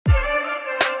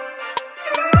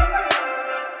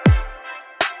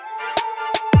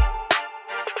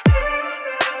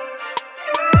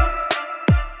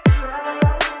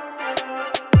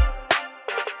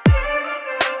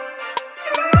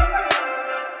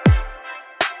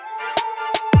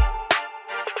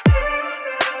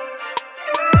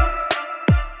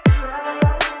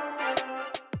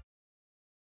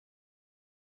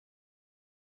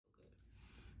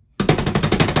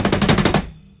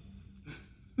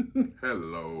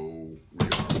Hello, we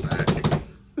are back.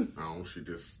 Oh, she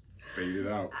just faded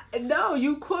out. No,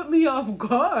 you caught me off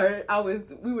guard.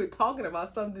 We were talking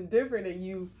about something different, and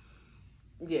he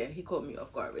caught me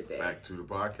off guard with that. Back to the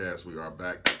podcast. We are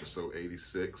back, episode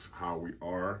 86. How we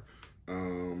are.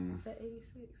 Is that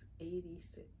 86?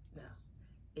 86. No,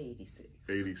 86.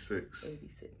 86.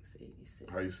 86.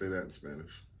 86. How you say that in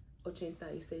Spanish?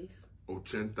 86.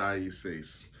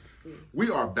 86. We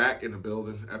are back in the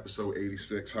building, episode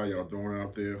 86. How y'all doing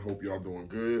out there? Hope y'all doing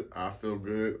good. I feel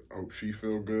good. Hope she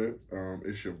feel good.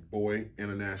 It's your boy,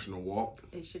 International Walk.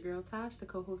 It's your girl, Tosh, the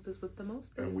co-hostess with the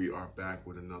mostest. And we are back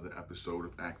with another episode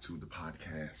of A2TP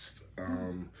podcast.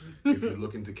 If you're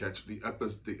looking to catch the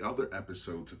other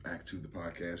episodes of A2TP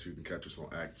podcast, you can catch us on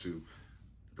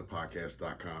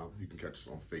A2TP-Podcast.com. You can catch us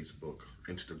on Facebook,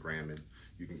 Instagram, and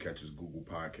you can catch us Google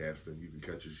Podcasting. You can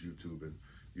catch us YouTubing.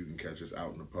 You can catch us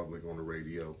out in the public on the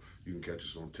radio. You can catch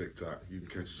us on TikTok. You can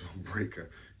catch us on Breaker.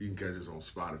 You can catch us on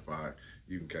Spotify.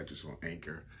 You can catch us on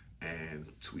Anchor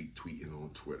and tweeting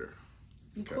on Twitter.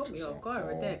 You caught me off guard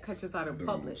with that. Catch us out in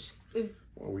public.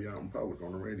 Well, we out in public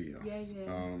on the radio. Yeah.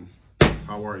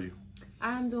 How are you?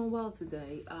 I'm doing well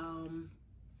today. I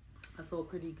feel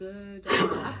pretty good.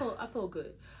 I feel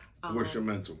good. What's your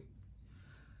mental?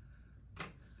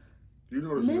 You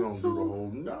notice you don't do the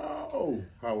whole "no,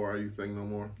 how are you" thing no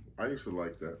more. I used to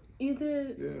like that. You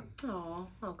did? Yeah. Oh,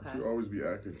 okay. You'd always be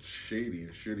acting shady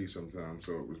and shitty sometimes,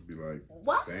 so it would be like,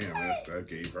 what? Damn, that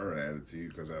gave her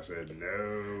attitude because I said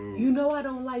no. You know I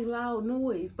don't like loud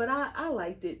noise, but I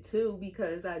liked it too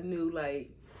because I knew I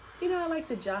like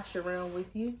to josh around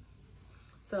with you.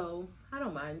 So I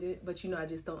don't mind it, but I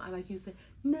just don't. I like you to say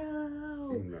no.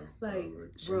 No. Like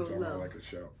sometimes real low. I like a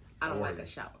shout. I don't like a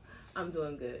shout. I'm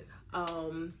doing good.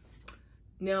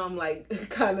 Now I'm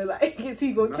kind of like, is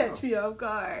he gonna catch me off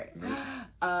guard?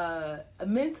 No.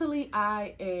 Mentally,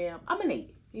 I'm an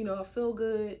 8. I feel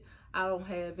good. I don't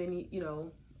have any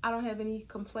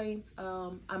complaints.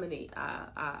 I'm an 8.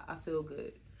 I feel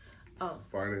good.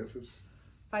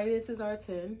 Finances are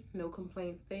 10. No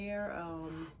complaints there.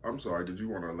 I'm sorry. Did you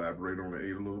want to elaborate on the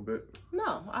 8 a little bit?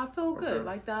 No, I feel good.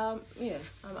 Like that. Yeah,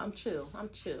 I'm chill.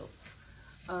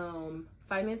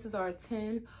 Finances are a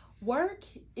 10. Work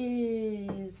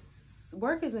is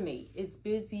an 8. It's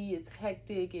busy. It's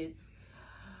hectic. It's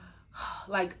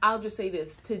I'll just say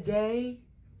this. Today,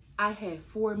 I had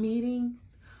 4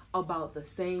 meetings about the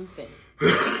same thing.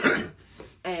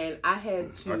 And I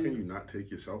had to... How can you not take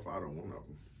yourself out of one of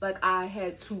them? I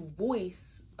had to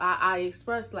voice... I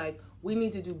expressed, we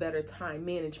need to do better time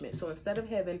management. So instead of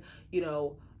having,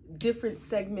 different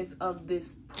segments of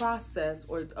this process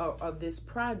or of this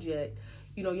project,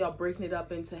 y'all breaking it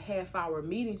up into half-hour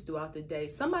meetings throughout the day.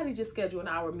 Somebody just schedule an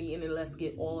hour meeting and let's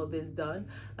get all of this done.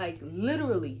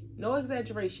 Literally, no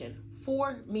exaggeration,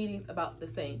 4 meetings about the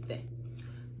same thing.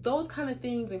 Those kind of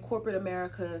things in corporate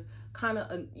America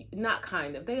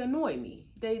they annoy me.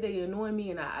 They annoy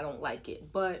me and I don't like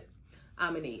it. But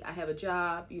I'm an 8. I have a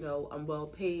job, I'm well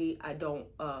paid. I'm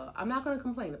not going to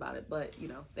complain about it, but,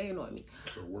 they annoy me.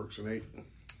 So work's an 8?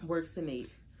 Work's an 8.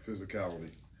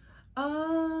 Physicality?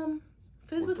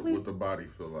 Physically. What the body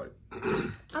feel like?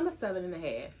 I'm a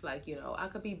 7.5. I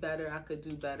could be better. I could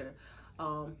do better.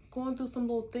 Going through some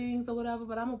little things or whatever,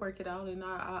 but I'm going to work it out. And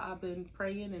I've been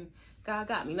praying and God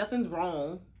got me. Nothing's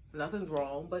wrong,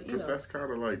 but Because that's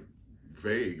kind of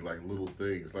vague, little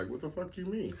things. What the fuck you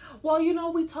mean? Well,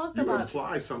 we talked about... You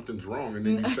imply something's wrong, and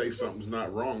then you say something's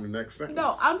not wrong the next sentence.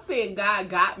 No, I'm saying God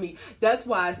got me. That's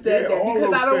why I said that,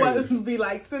 because I don't want to be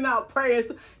send out prayers.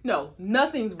 No,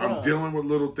 nothing's wrong. I'm dealing with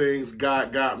little things,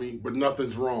 God got me, but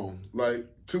nothing's wrong.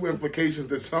 2 implications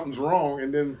that something's wrong,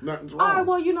 and then nothing's wrong. All right,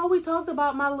 well, we talked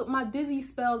about my dizzy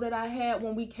spell that I had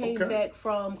when we came back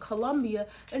from Colombia,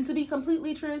 and to be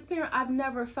completely transparent, I've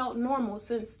never felt normal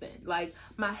since then.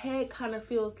 My head kind of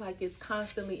feels like it's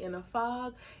constantly in a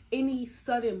fog. Any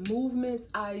sudden movements,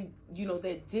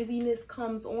 that dizziness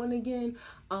comes on again.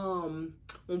 When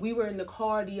we were in the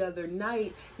car the other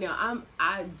night, now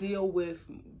I deal with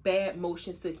bad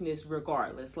motion sickness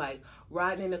regardless.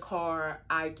 Riding in the car,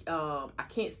 I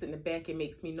can't sit in the back. It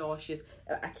makes me nauseous.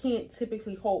 I can't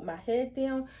typically hold my head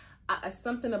down.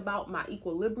 Something about my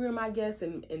equilibrium, I guess,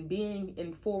 and being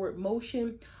in forward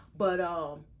motion. But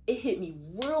it hit me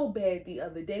real bad the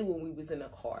other day when we was in the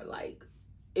car.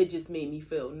 It just made me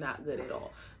feel not good at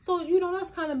all. So,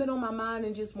 that's kind of been on my mind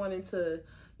and just wanting to,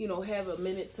 have a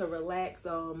minute to relax.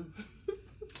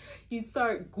 You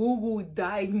start Google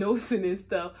diagnosing and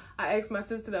stuff. I asked my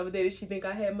sister the other day, did she think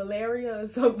I had malaria or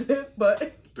something? But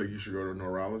think you should go to a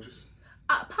neurologist?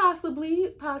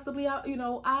 Possibly. I'm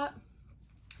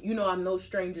no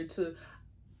stranger to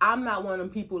I'm not one of them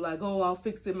people like, oh, I'll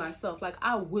fix it myself. Like,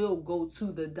 I will go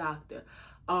to the doctor.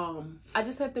 I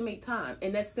just have to make time.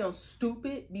 And that sounds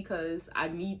stupid because I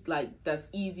need, like, that's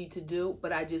easy to do,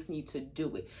 but I just need to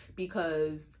do it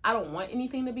because I don't want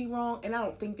anything to be wrong. And I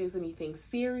don't think there's anything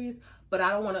serious, but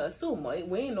I don't want to assume.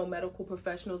 We ain't no medical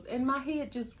professionals. And my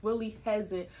head just really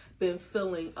hasn't been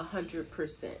feeling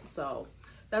 100%. So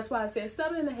that's why I said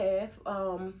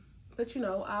 7.5. But, you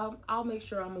know, I'll make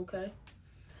sure I'm okay.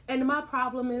 And my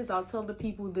problem is, I'll tell the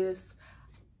people this.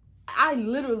 I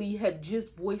literally have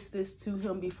just voiced this to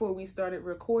him before we started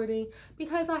recording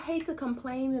because I hate to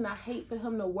complain and I hate for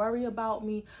him to worry about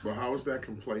me. But how is that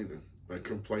complaining? Like,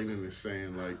 complaining is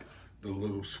saying, like, the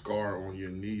little scar on your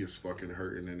knee is fucking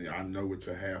hurting and I know it's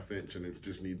a 1/2 inch and it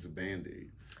just needs a Band-Aid.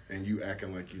 And you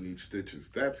acting like you need stitches.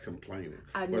 That's complaining.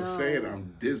 I know. But saying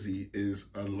I'm dizzy is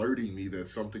alerting me that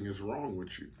something is wrong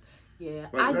with you. Yeah.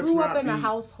 Like, I grew up in a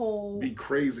household. Be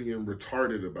crazy and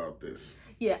retarded about this.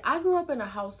 Yeah, I grew up in a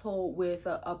household with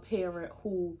a parent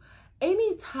who,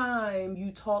 anytime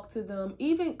you talk to them,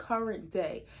 even current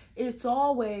day, it's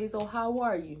always, oh, how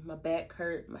are you? My back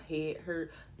hurt, my head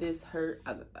hurt, this hurt.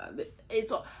 It's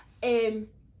all, and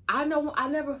I know I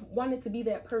never wanted to be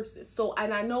that person. So,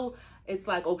 and I know it's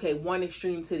like, okay, one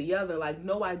extreme to the other. Like,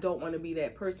 no, I don't want to be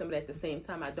that person, but at the same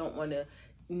time, I don't want to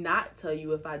not tell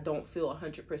you if I don't feel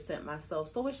 100% myself.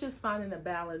 So it's just finding a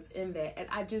balance in that. And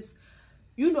I just,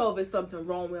 you know, if it's something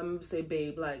wrong with me, I'm gonna say,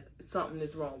 babe, like, something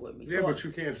is wrong with me. Yeah, so, but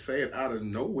you can't say it out of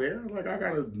nowhere. Like, I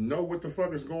gotta know what the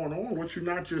fuck is going on. What, you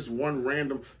not just one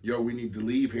random, yo, we need to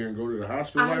leave here and go to the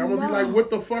hospital. Like, I'm gonna be like, what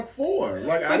the fuck for?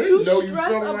 Like, but I didn't know you feeling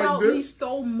like about this. Me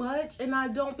so much, and I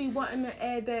don't be wanting to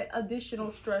add that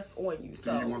additional stress on you.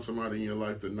 So, do you want somebody in your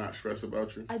life to not stress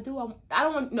about you? I do. I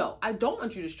don't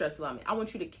want you to stress about me. I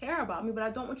want you to care about me, but I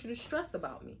don't want you to stress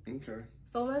about me. Okay.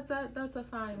 So that's a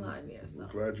fine line there. So. I'm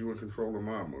glad you in control of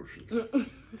my emotions.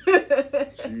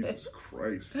 Jesus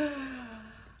Christ.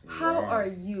 How are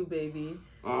you, baby?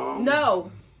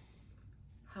 No.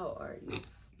 How are you?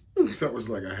 That was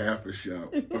like a half a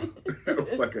shout. That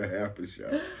was like a half a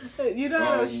shout. You know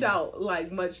I don't shout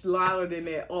like much louder than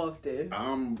that often.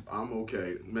 I'm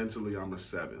okay. Mentally, I'm a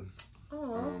 7.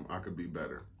 I could be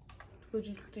better. Do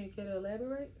you care to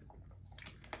elaborate?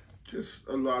 Just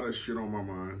a lot of shit on my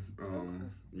mind.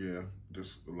 Yeah,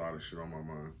 just a lot of shit on my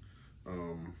mind.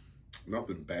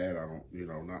 Nothing bad. I don't,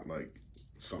 not like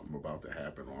something about to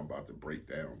happen or I'm about to break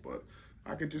down, but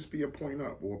I could just be a point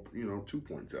up or, 2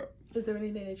 points up. Is there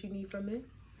anything that you need from me?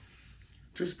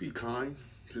 Just be kind.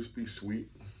 Just be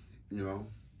sweet.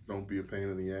 Don't be a pain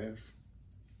in the ass.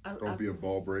 Don't be a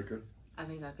ball breaker. I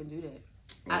think I can do that.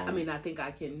 I mean, I think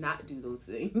I cannot do those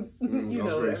things. You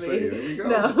know what I mean? Here we go.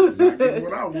 No. Not getting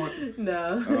what I want.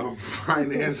 No.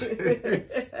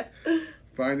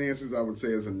 Finances, I would say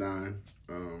is a 9.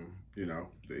 They're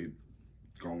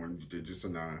just a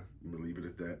 9. I'm gonna leave it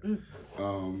at that.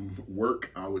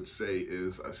 Work, I would say,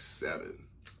 is a 7.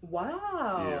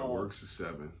 Wow. Yeah, work's a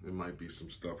 7. There might be some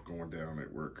stuff going down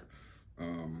at work.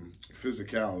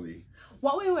 Physicality.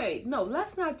 Well, wait. No,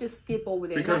 let's not just skip over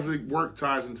that. Because the work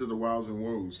ties into the wows and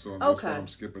woes, so that's why I'm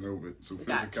skipping over it. So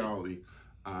physicality,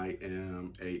 I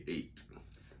am a 8.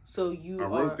 So I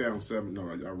wrote down 7. No,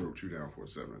 I wrote you down for a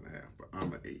 7.5, but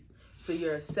I'm an 8. So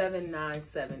you're a 7, 9,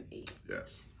 7, 8.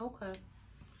 Yes. Okay.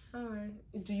 All right.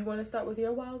 Do you want to start with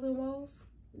your wows and woes?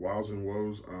 Wows and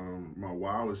woes. My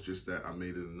wow is just that I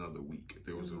made it another week.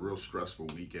 There was a real stressful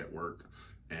week at work,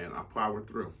 and I powered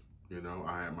through.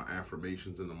 I had my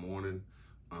affirmations in the morning.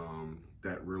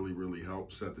 That really, really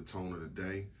helped set the tone of the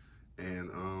day,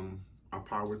 and I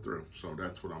powered through. So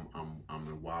that's what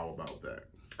I'm wow about that.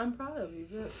 I'm proud of you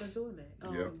for doing that.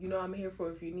 Yep. I'm here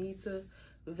for if you need to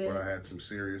vent. But I had some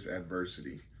serious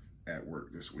adversity at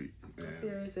work this week.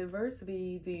 Serious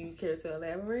adversity. Do you care to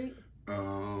elaborate?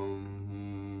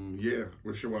 Yeah.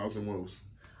 What's your wows and woes?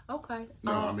 Okay.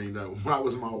 No, I mean, that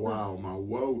was my wow. My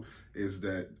woe is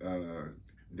that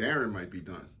Darren might be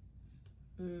done.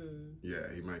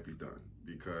 Yeah, he might be done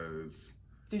because...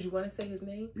 Did you want to say his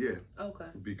name? Yeah. Okay.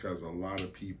 Because a lot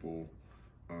of people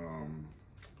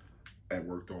at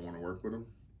work don't want to work with him.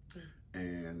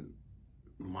 And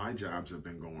my jobs have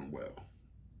been going well.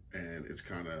 And it's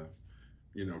kind of,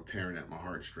 tearing at my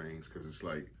heartstrings because it's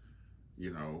like,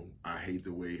 I hate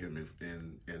the way him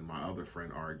and my other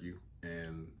friend argue,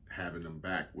 and having them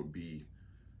back would be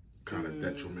kind of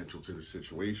detrimental to the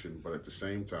situation. But at the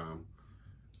same time,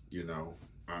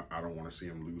 I don't want to see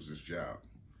him lose his job.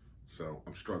 So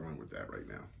I'm struggling with that right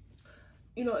now.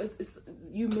 It's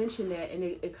you mentioned that, and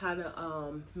it kind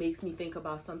of makes me think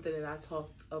about something that I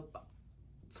talked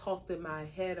talked in my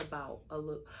head about a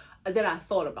little, that I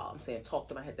thought about. I'm saying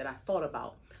talked in my head that I thought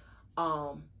about.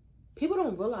 People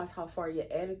don't realize how far your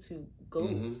attitude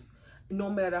goes. No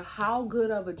matter how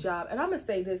good of a job, and I'm going to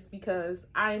say this because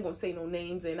I ain't going to say no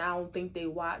names, and I don't think they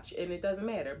watch, and it doesn't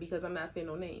matter because I'm not saying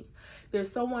no names. There's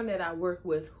someone that I work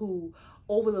with who,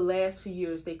 over the last few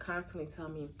years, they constantly tell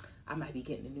me, I might be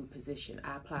getting a new position.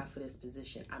 I applied for this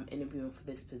position. I'm interviewing for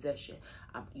this position.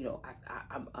 I'm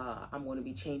going to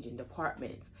be changing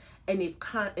departments. And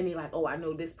they're like, oh, I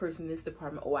know this person in this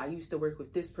department. Oh, I used to work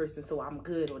with this person, so I'm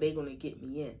good, or they're going to get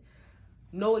me in.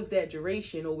 No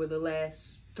exaggeration, over the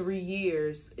last 3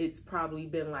 years, it's probably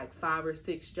been like 5 or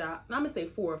 6 jobs. I'm going to say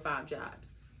 4 or 5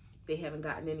 jobs. They haven't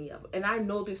gotten any of them. And I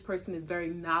know this person is very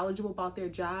knowledgeable about their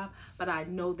job, but I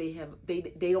know they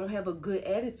don't have a good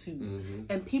attitude.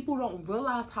 And people don't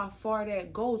realize how far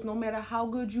that goes. No matter how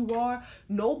good you are,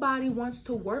 nobody wants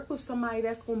to work with somebody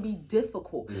that's going to be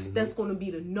difficult. That's going to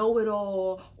be the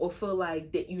know-it-all, or feel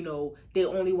like that, they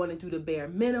only want to do the bare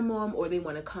minimum, or they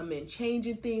want to come in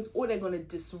changing things, or they're going to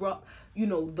disrupt,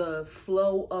 the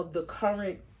flow of the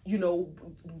current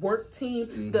work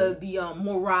team, the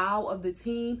morale of the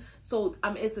team. So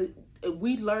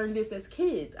we learned this as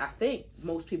kids. I think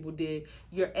most people did.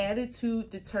 Your attitude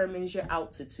determines your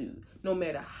altitude. No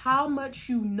matter how much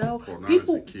you know. Well, not as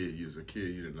a kid. You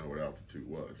didn't know what altitude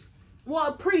was.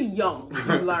 Well, pretty young,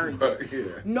 you learned it.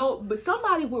 Yeah. No, but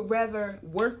somebody would rather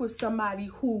work with somebody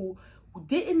who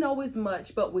didn't know as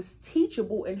much but was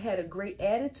teachable and had a great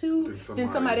attitude than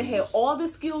somebody that had all the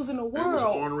skills in the world and was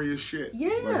ornery as shit. Yeah,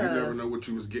 like, you never know what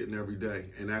you was getting every day,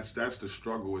 and that's the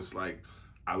struggle. It's like,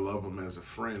 I love him as a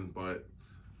friend, but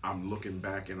I'm looking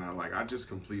back and I just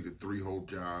completed 3 whole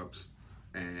jobs,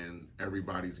 and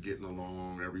everybody's getting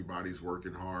along, everybody's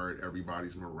working hard,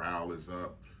 everybody's morale is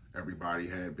up, everybody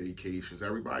had vacations,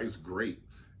 everybody's great.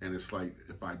 And it's like,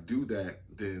 if I do that,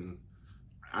 then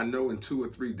I know in 2 or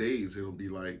 3 days it'll be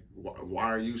like, why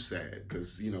are you sad?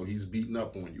 Because he's beating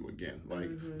up on you again, like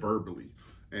verbally,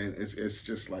 and it's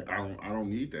just like, I don't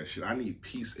need that shit. I need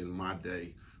peace in my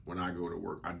day when I go to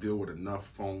work. I deal with enough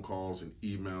phone calls and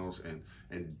emails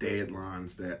and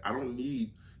deadlines that I don't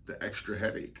need the extra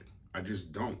headache. I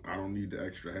just don't. I don't need the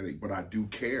extra headache, but I do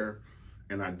care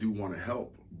and I do want to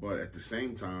help, but at the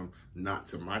same time, not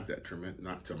to my detriment,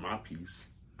 not to my peace.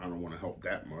 I don't want to help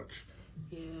that much.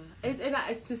 Yeah,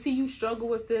 and to see you struggle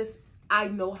with this, I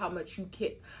know how much you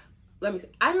care.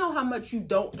 I know how much you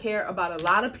don't care about a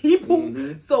lot of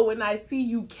people. So when I see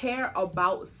you care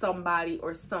about somebody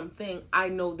or something, I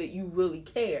know that you really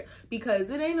care, because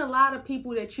it ain't a lot of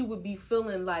people that you would be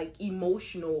feeling like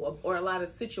emotional, or a lot of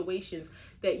situations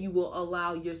that you will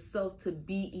allow yourself to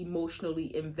be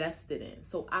emotionally invested in.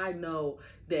 So I know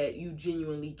that you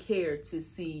genuinely care to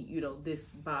see,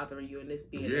 this bothering you and this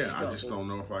being a struggle. I just don't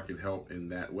know if I can help in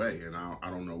that way. And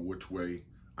I don't know which way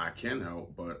I can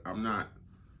help, but I'm not,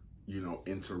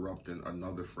 interrupting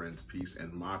another friend's peace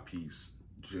and my peace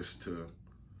just to,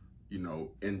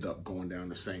 end up going down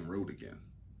the same road again.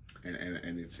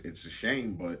 And it's a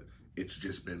shame, but it's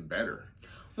just been better.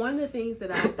 One of the things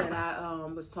that I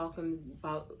was talking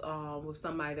about with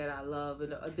somebody that I love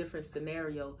in a different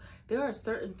scenario, there are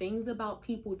certain things about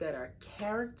people that are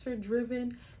character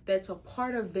driven that's a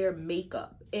part of their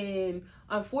makeup. And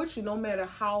unfortunately, no matter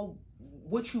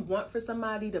what you want for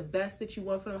somebody, the best that you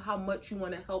want for them, how much you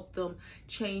want to help them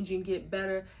change and get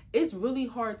better, it's really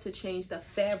hard to change the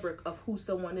fabric of who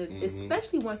someone is,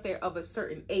 especially once they're of a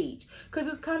certain age. Because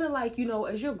it's kind of like,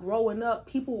 as you're growing up,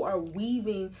 people are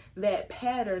weaving that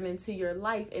pattern into your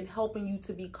life and helping you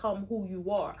to become who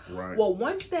you are. Right. Well,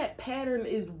 once that pattern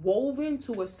is woven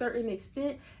to a certain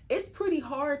extent, it's pretty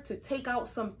hard to take out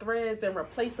some threads and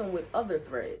replace them with other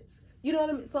threads. You know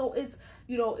what I mean? So it's,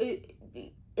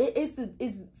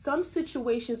 it's some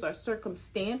situations are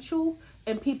circumstantial,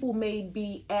 and people may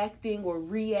be acting or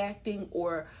reacting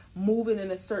or moving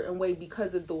in a certain way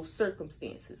because of those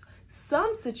circumstances.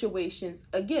 Some situations,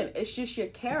 again, it's just your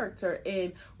character,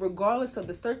 and regardless of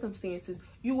the circumstances,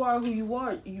 you are who you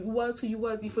are. You was who you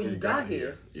was before you got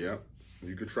here. Yep.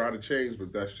 You could try to change,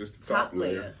 but that's just the top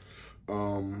layer.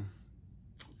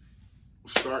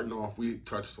 Starting off, we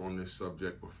touched on this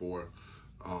subject before.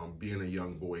 Being a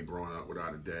young boy growing up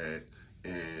without a dad,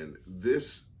 and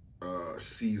this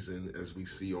season, as we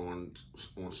see on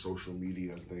social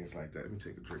media and things like that. Let me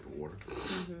take a drink of water.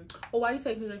 Well, while you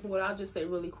taking a drink of water, I'll just say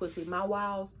really quickly, my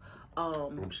wows.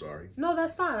 I'm sorry. No,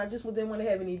 that's fine. I just didn't want to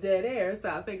have any dead air, so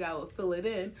I figured I would fill it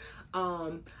in.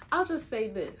 I'll just say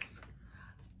this.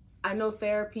 I know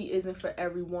therapy isn't for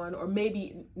everyone, or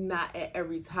maybe not at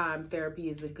every time therapy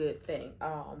is a good thing.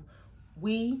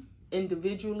 We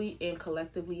individually and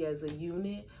collectively as a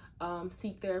unit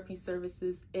seek therapy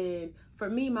services. And for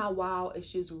me, my wow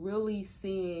is just really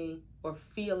seeing or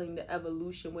feeling the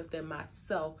evolution within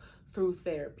myself through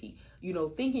therapy. You know,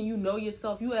 thinking you know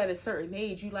yourself, you at a certain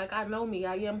age, you like, I know me,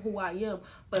 I am who I am.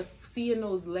 But seeing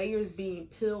those layers being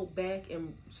peeled back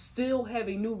and still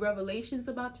having new revelations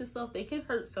about yourself, they can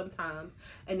hurt sometimes.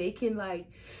 And they can like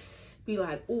be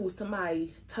like, oh,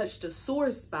 somebody touched a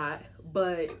sore spot,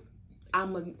 but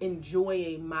I'm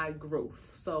enjoying my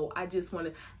growth. So I just want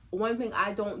to, one thing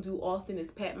I don't do often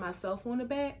is pat myself on the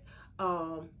back.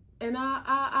 And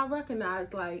I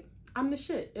recognize like I'm the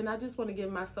shit, and I just want to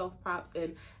give myself props.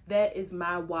 And that is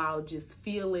my wow, just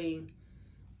feeling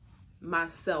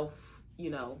myself, you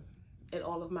know, and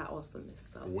all of my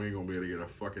awesomeness. So we ain't gonna be able to get a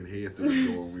fucking head through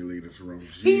the door when we leave this room.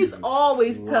 He's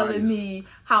always telling me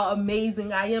how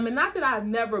amazing I am, and not that I've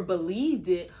never believed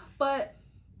it, but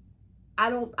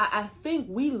I think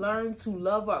we learn to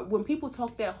love when people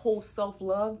talk that whole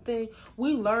self-love thing,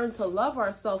 we learn to love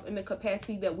ourselves in the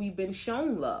capacity that we've been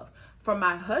shown love. From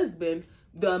my husband,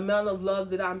 the amount of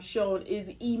love that I'm shown is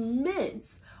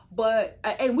immense.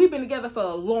 And we've been together for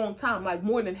a long time, like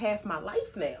more than half my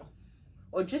life now.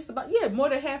 Or just about, more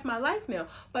than half my life now.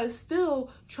 But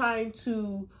still trying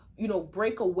to, you know,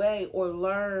 break away or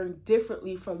learn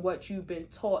differently from what you've been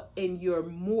taught in your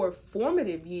more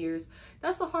formative years.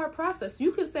 That's a hard process.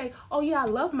 You can say, oh yeah, I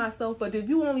love myself, but if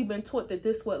you only been taught that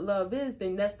this what love is,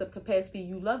 then that's the capacity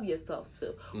you love yourself to.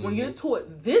 Mm-hmm. When you're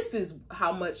taught this is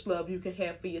how much love you can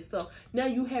have for yourself, now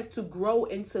you have to grow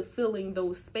into filling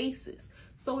those spaces.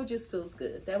 So it just feels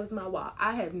good. That was my wow.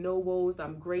 I have no woes.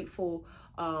 I'm grateful.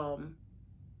 I'm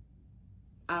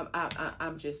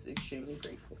just extremely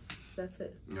grateful. That's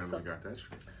it. Yeah, we got that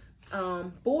straight.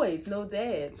 Boys, no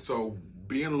dads. So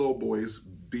being little boys,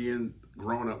 being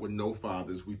grown up with no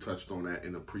fathers, we touched on that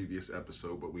in a previous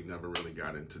episode, but we never really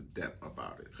got into depth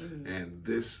about it. Mm-hmm. And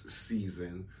this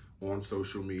season on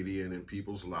social media and in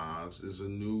people's lives is a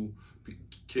new,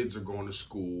 kids are going to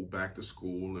school, back to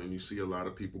school, and you see a lot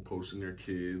of people posting their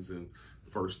kids and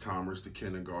first timers to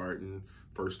kindergarten,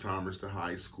 first timers to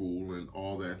high school, and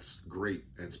all that's great.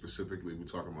 And specifically, we're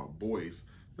talking about boys.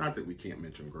 Not that we can't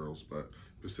mention girls, but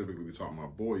specifically we're talking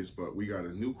about boys. But we got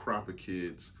a new crop of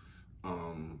kids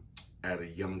at a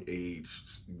young age.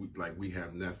 We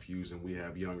have nephews and we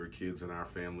have younger kids in our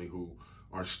family who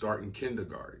are starting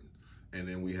kindergarten. And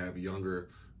then we have younger,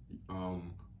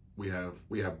 we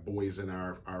have boys in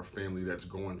our family that's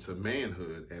going to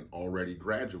manhood and already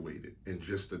graduated. And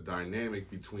just the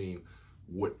dynamic between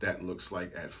what that looks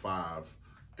like at 5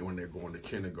 and when they're going to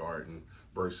kindergarten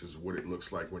versus what it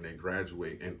looks like when they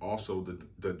graduate, and also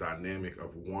the dynamic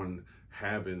of one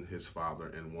having his father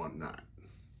and one not.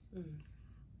 Mm.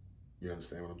 You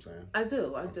understand what I'm saying? I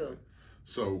do.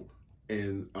 So,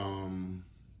 in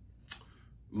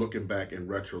looking back in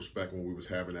retrospect when we was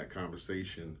having that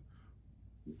conversation,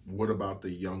 what about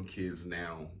the young kids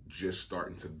now just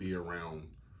starting to be around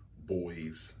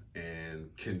boys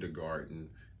and kindergarten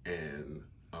and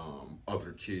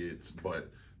other kids, but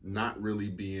not really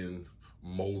being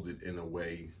molded in a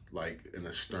way, like in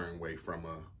a stern way from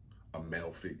a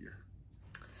male figure?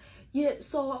 Yeah,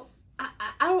 so I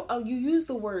don't, you use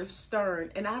the word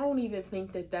stern, and I don't even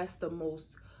think that that's the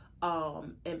most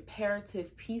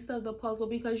imperative piece of the puzzle,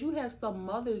 because you have some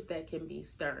mothers that can be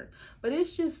stern, but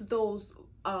it's just those,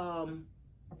 I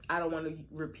don't want to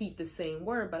repeat the same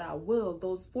word, but I will,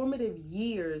 those formative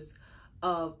years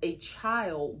of a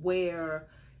child where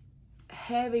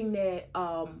having that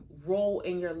role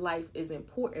in your life is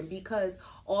important, because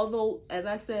although, as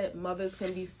I said, mothers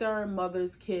can be stern,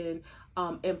 mothers can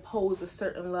impose a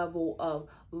certain level of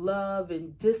love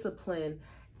and discipline,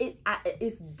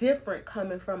 it's different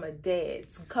coming from a dad.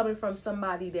 It's coming from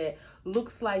somebody that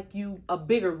looks like you, a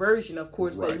bigger version, of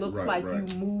course, but looks like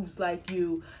you, moves like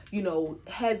you, you know,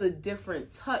 has a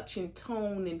different touch and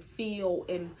tone and feel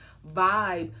and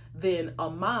vibe than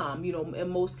a mom, you know, in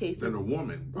most cases. Than a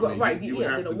woman. You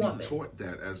have to be taught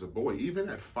that as a boy. Even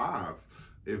at 5,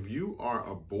 if you are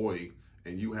a boy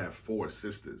and you have 4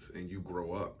 sisters and you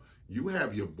grow up, you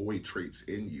have your boy traits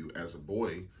in you as a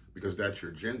boy, because that's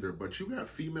your gender, but you have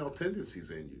female tendencies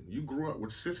in you. You grew up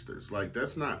with sisters. Like,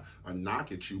 that's not a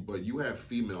knock at you, but you have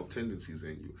female tendencies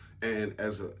in you. And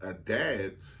as a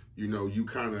dad, you know, you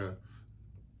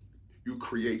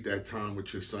create that time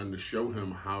with your son to show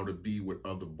him how to be with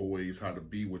other boys, how to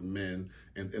be with men.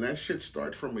 And that shit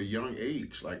starts from a young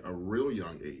age, like a real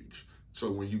young age.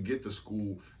 So when you get to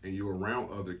school and you're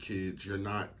around other kids, you're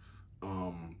not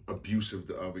abusive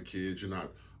to other kids. You're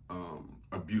not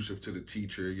abusive to the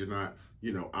teacher. You're not,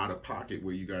 you know, out of pocket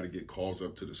where you got to get calls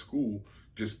up to the school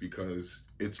just because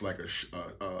it's like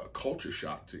a culture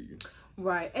shock to you.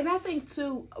 Right. And I think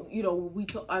too,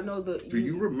 I know that. Do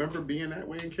you remember being that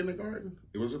way in kindergarten?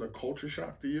 Was it a culture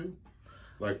shock to you?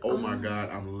 Like, oh my God,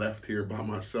 I'm left here by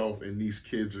myself and these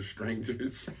kids are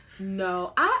strangers.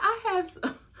 No, I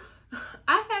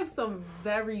have some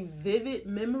very vivid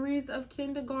memories of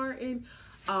kindergarten.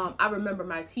 I remember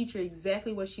my teacher,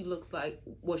 exactly what she looked like.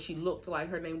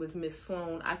 Her name was Miss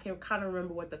Sloan. I can kind of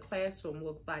remember what the classroom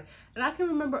looks like. And I can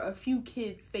remember a few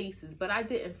kids' faces, but I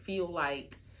didn't feel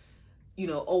like,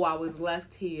 I was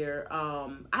left here.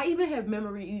 I even have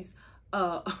memories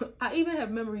of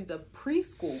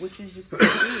preschool, which is just so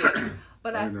weird.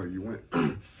 But I know you went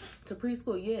to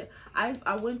preschool, yeah.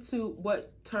 I went to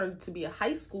what turned to be a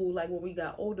high school, like when we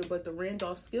got older, but the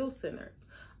Randolph Skills Center.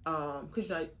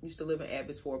 Because I used to live in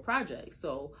Abbotsford Project,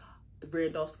 so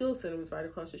Randolph Skills Center was right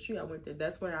across the street. I went there.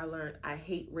 That's where I learned I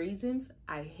hate raisins,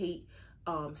 I hate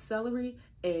celery,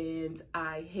 and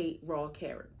I hate raw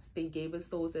carrots. They gave us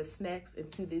those as snacks, and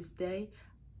to this day,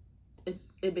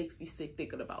 it makes me sick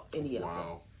thinking about any of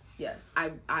them. Yes,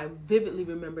 I vividly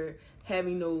remember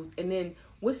having those. And then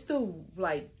what's the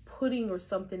pudding or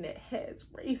something that has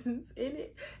raisins in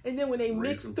it? And then when they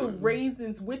mix the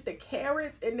raisins with the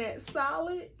carrots and that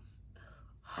salad.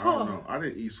 I don't know. I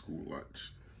didn't eat school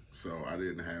lunch, so I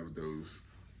didn't have those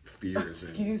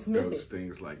fears and those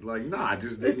things I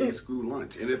just didn't eat school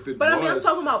lunch. And if it but I'm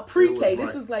talking about pre-K.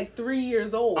 This was 3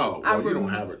 years old. Oh, well, you don't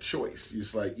have a choice. You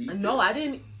just eat No,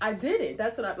 this. I didn't.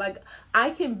 That's what I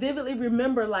can vividly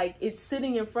remember it's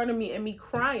sitting in front of me and me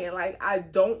crying I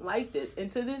don't like this.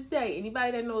 And to this day,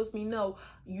 anybody that knows me know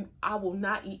I will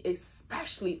not eat,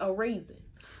 especially a raisin.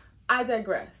 I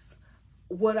digress.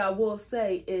 What I will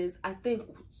say is I think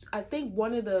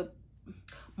one of the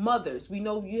mothers, we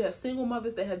know you have single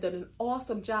mothers that have done an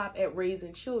awesome job at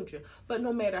raising children, but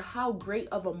no matter how great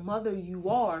of a mother you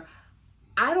are,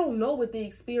 I don't know what the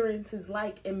experience is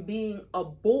like in being a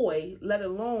boy, let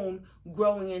alone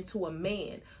growing into a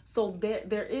man. So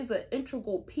there is an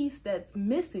integral piece that's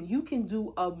missing. You can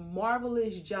do a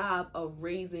marvelous job of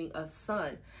raising a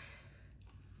son.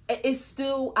 It's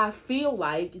still, I feel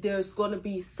like there's going to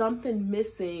be something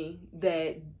missing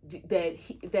that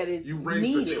is you raised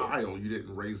needed. A child, you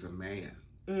didn't raise a man.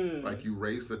 You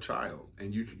raised a child,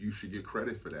 and you should get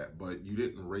credit for that, but you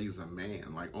didn't raise a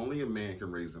man. Only a man can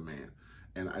raise a man.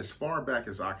 And as far back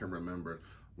as I can remember,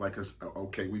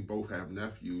 we both have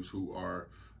nephews who are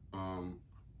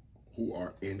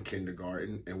in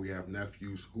kindergarten, and we have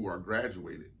nephews who are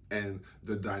graduated. And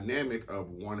the dynamic of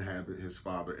one having his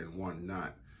father and one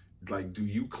not, do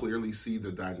you clearly see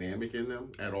the dynamic in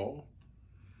them at all?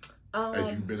 As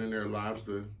you've been in their lives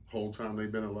the whole time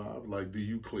they've been alive, do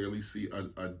you clearly see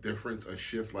a difference, a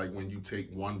shift, when you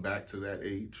take one back to that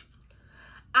age?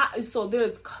 So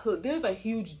there's a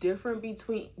huge difference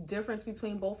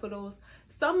between both of those.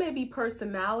 Some may be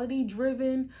personality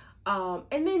driven, and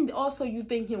then also you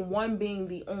thinking one being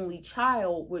the only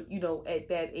child at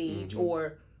that age,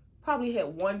 or probably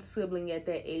had one sibling at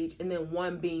that age, and then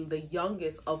one being the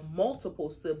youngest of multiple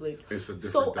siblings. It's a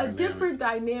different dynamic. A different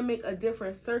dynamic, a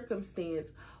different circumstance.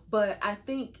 But I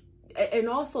think, and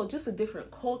also just a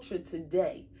different culture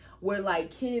today, where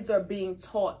kids are being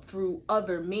taught through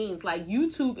other means.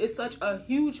 YouTube is such a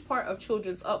huge part of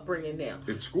children's upbringing now.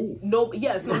 It's school. No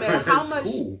matter how much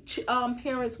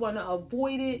parents want to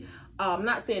avoid it. I'm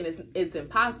not saying it's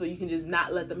impossible. You can just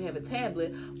not let them have a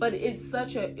tablet, but it's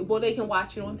they can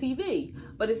watch it on TV,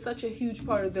 but it's such a huge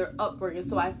part of their upbringing.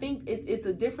 So I think it's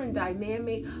a different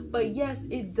dynamic, but yes,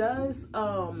 it does.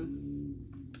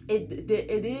 It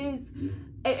is,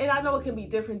 and I know it can be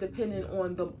different depending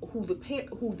on who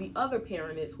the other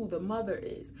parent is, who the mother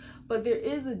is, but there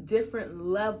is a different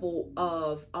level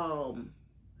of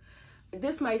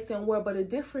this might sound weird, but a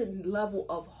different level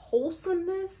of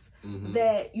wholesomeness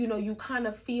that, you kind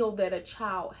of feel that a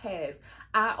child has.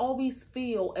 I always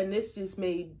feel, and this just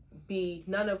may be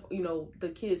none of, the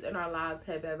kids in our lives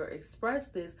have ever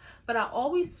expressed this, but I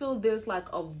always feel there's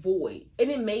a void, and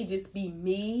it may just be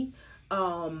me.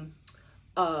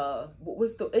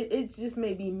 It just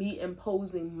may be me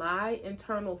imposing my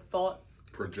internal thoughts.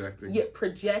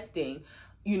 Projecting,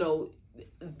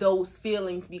 those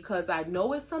feelings, because I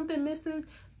know it's something missing,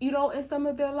 in some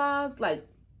of their lives,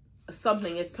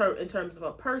 something is in terms of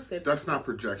a person. That's not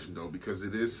projection though, because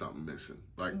it is something missing.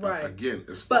 Right. Again,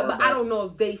 but I don't know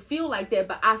if they feel like that,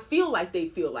 but I feel like they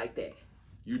feel like that.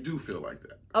 You do feel like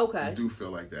that. Okay. You do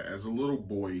feel like that. As a little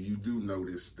boy, you do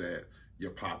notice that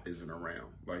your pop isn't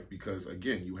around. Because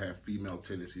again, you have female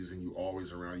tendencies and you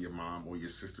always around your mom or your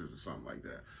sisters or something like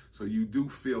that. So you do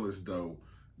feel as though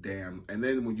damn. And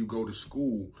then when you go to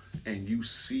school and you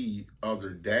see other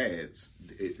dads,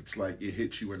 it's like it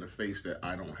hits you in the face that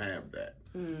I don't have that.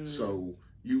 So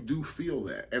you do feel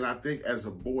that. And I think as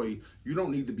a boy, you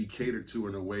don't need to be catered to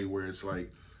in a way where it's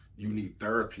like you need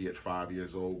therapy at 5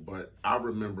 years old. But I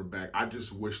remember back, I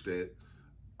just wish that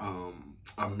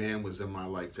a man was in my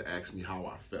life to ask me how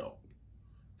I felt.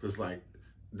 Because like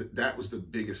that was the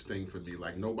biggest thing for me.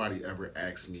 Like nobody ever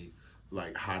asked me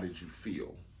like, how did you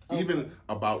feel? Okay. Even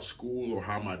about school or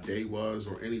how my day was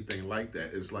or anything like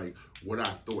that. It's like what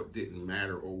I thought didn't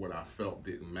matter or what I felt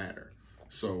didn't matter.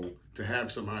 So to have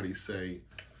somebody say,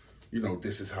 you know,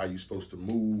 this is how you're supposed to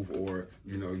move, or,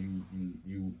 you know,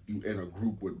 you in a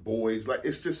group with boys, like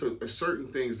it's just a certain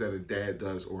things that a dad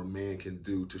does or a man can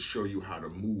do to show you how to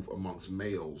move amongst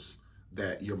males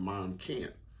that your mom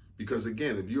can't. Because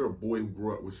again, if you're a boy who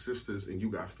grew up with sisters and you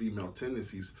got female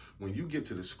tendencies, when you get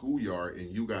to the schoolyard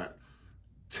and you got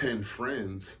 10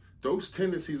 friends, those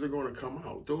tendencies are going to come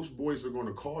out. Those boys are going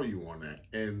to call you on that.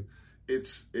 And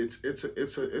it's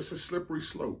a slippery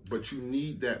slope, but you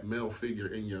need that male figure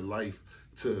in your life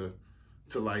to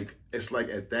like, it's like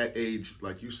at that age,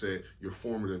 like you said, your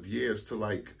formative years, to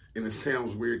like, and it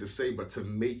sounds weird to say, but to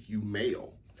make you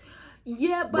male.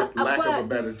 Yeah, but lack of a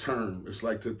better term, it's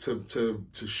like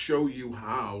to show you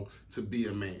how to be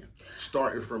a man,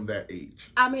 starting from that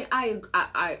age. I mean,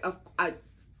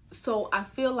 so I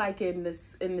feel like in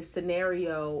this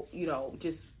scenario, you know,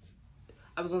 just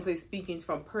I was gonna say speaking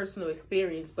from personal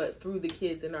experience, but through the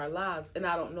kids in our lives, and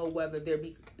I don't know whether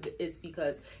it's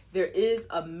because there is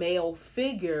a male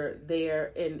figure there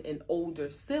in an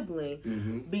older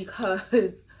sibling,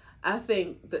 because I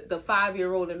think that the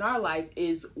 5-year-old in our life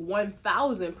is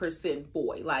 1000%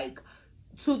 boy, like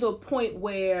to the point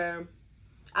where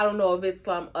I don't know if it's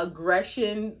some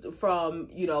aggression from,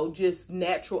 you know, just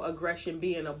natural aggression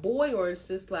being a boy, or it's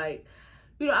just like,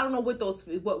 you know, I don't know what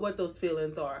those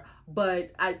feelings are,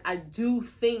 but I do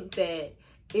think that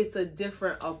it's a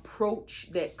different approach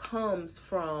that comes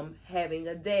from having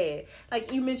a dad.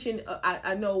 Like you mentioned,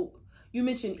 I know you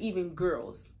mentioned even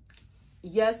girls.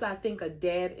 Yes, I think a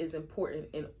dad is important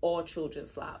in all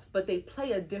children's lives, but they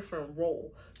play a different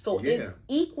role. So it's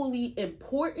equally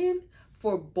important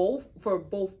for both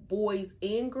boys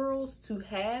and girls to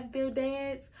have their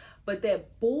dads, but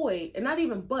that boy, and not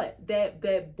even but,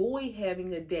 that boy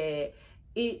having a dad,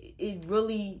 it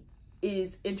really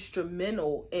is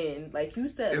instrumental in, like you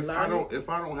said, if I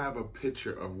don't have a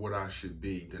picture of what I should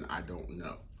be, then I don't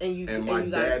know. And my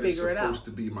dad is supposed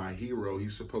to be my hero.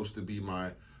 He's supposed to be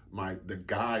the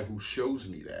guy who shows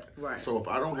me that. Right. So if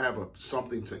I don't have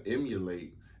something to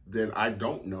emulate, then I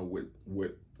don't know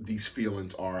what these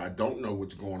feelings are. I don't know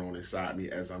what's going on inside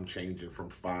me as I'm changing from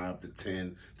 5 to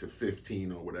 10 to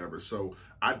 15 or whatever. So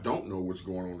I don't know what's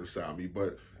going on inside me,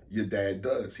 but your dad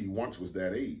does. He once was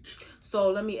that age. So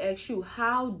let me ask you,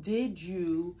 how did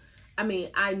you, I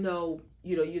mean, I know,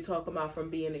 you know, you're talking about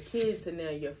from being a kid to now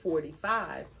you're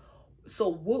 45.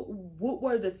 So what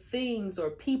were the things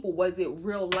or people? Was it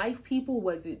real life people?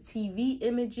 Was it TV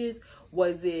images?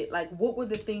 Was it like, what were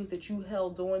the things that you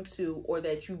held on to or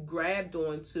that you grabbed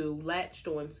onto, latched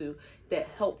onto, that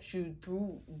helped you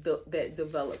through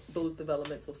those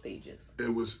developmental stages?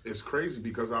 It's crazy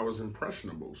because I was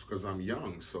impressionable because I'm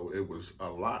young. So it was a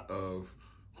lot of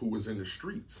who was in the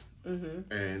streets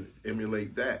and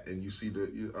emulate that. And you see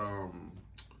the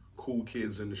cool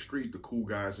kids in the street, the cool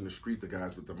guys in the street, the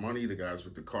guys with the money, the guys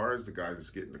with the cars, the guys that's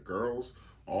getting the girls,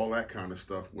 all that kind of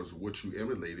stuff was what you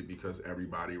emulated because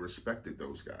everybody respected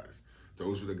those guys.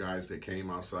 Those were the guys that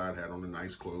came outside, had on the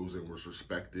nice clothes and was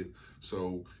respected.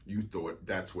 So you thought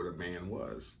that's what a man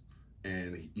was.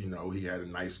 And, you know, he had a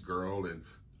nice girl and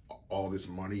all this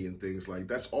money and things like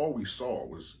that's all we saw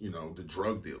was, you know, the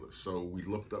drug dealers. So we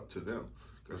looked up to them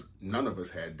because none of us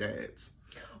had dads.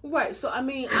 Right. So, I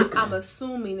mean, I'm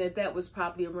assuming that was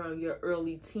probably around your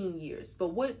early teen years. But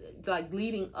what, like,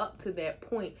 leading up to that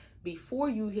point, before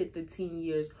you hit the teen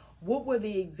years, what were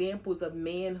the examples of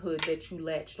manhood that you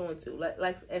latched onto? Like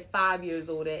at 5 years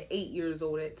old, at 8 years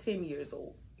old, at 10 years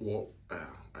old? Well,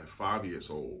 at 5 years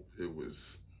old,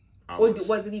 was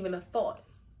it even a thought?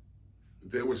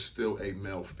 There was still a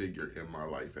male figure in my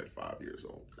life at 5 years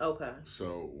old. Okay.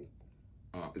 So,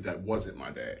 that wasn't my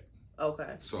dad.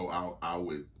 Okay. So I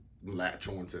would latch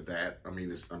on to that. I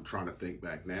mean, I'm trying to think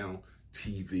back now.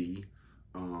 TV.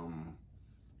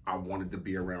 I wanted to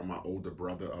be around my older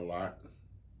brother a lot.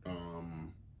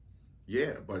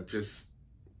 Yeah, but just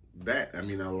that. I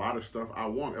mean, a lot of stuff I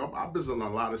want. I've been in a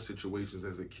lot of situations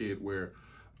as a kid where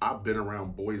I've been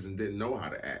around boys and didn't know how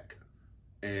to act.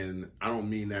 And I don't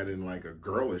mean that in like a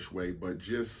girlish way, but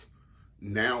just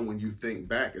now when you think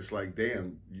back, it's like,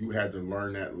 damn, you had to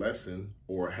learn that lesson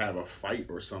or have a fight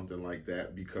or something like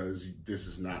that because this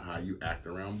is not how you act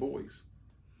around boys.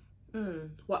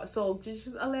 Well, so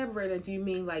just elaborate. Do you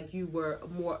mean like you were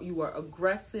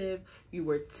aggressive, you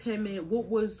were timid?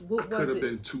 I could have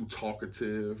been too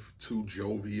talkative, too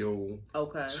jovial.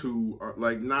 Okay. Too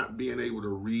like not being able to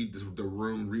read the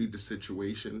room, read the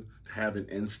situation, have an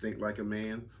instinct like a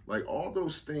man. Like all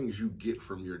those things you get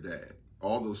from your dad.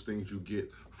 All those things you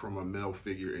get from a male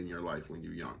figure in your life when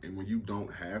you're young. And when you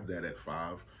don't have that at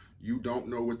 5, you don't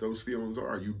know what those feelings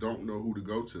are. You don't know who to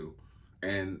go to.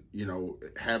 And, you know,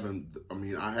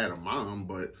 I had a mom,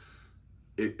 but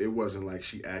it wasn't like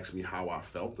she asked me how I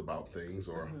felt about things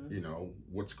or, you know,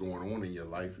 what's going on in your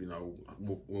life. You know,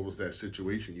 what was that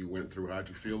situation you went through? How'd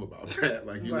you feel about that?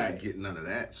 Like, you're not getting none of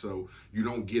that. So you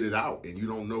don't get it out and you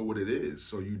don't know what it is.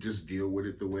 So you just deal with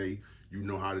it the way you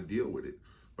know how to deal with it.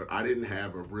 But I didn't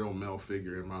have a real male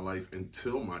figure in my life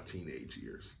until my teenage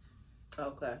years.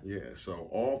 Okay. Yeah. So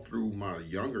all through my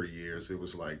younger years, it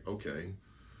was like, okay,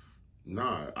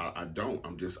 nah, I don't.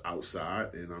 I'm just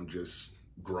outside and I'm just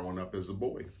growing up as a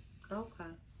boy.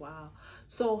 Okay. Wow.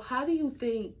 So how do you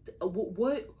think,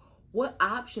 what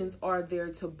options are there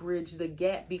to bridge the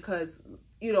gap? Because,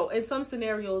 you know, in some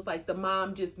scenarios, like the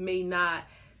mom just may not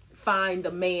find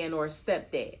a man or a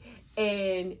stepdad.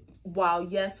 And while,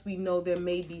 yes, we know there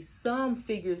may be some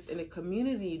figures in the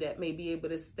community that may be able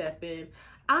to step in,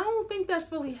 I don't think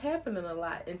that's really happening a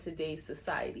lot in today's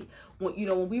society.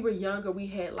 When we were younger, we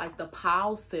had like the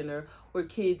POW Center where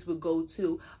kids would go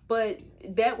to, but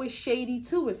that was shady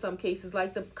too in some cases.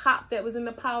 Like the cop that was in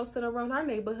the POW Center around our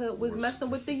neighborhood was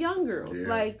messing with the young girls,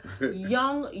 like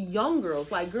young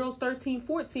girls, like girls 13,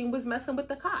 14 was messing with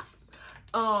the cop.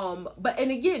 But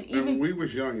and again, even when we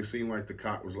was young, it seemed like the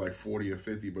cop was like 40 or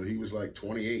 50, but he was like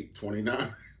 28,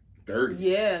 29. 30.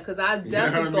 Yeah, because I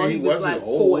definitely thought he was like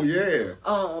old. 40. Yeah.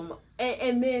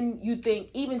 And then you think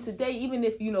even today, even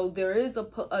if you know there is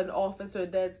an officer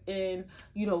that's in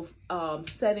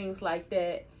settings like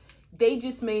that, they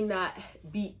just may not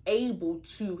be able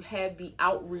to have the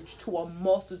outreach to a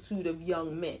multitude of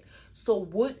young men. So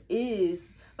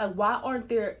why aren't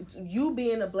there, you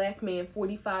being a black man,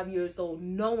 45 years old,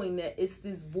 knowing that it's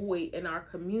this void in our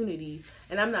community,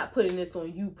 and I'm not putting this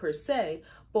on you per se,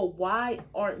 but why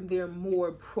aren't there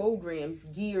more programs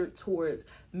geared towards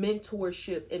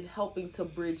mentorship and helping to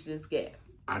bridge this gap?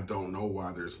 I don't know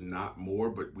why there's not more,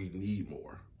 but we need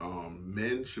more.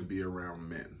 Men should be around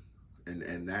men.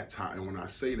 And that's how, and when I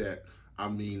say that, I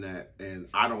mean that, and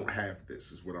I don't have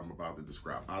this, is what I'm about to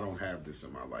describe. I don't have this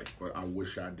in my life, but I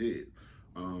wish I did.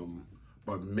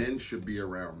 But men should be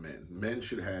around men. Men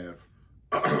should have,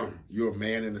 you're a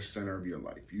man in the center of your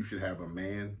life. You should have a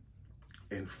man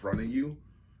in front of you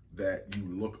that you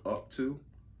look up to,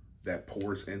 that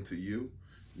pours into you.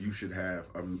 You should have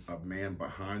a man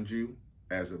behind you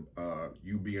as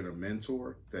you being a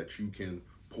mentor that you can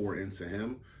pour into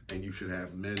him, and you should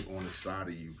have men on the side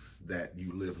of you that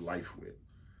you live life with.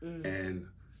 And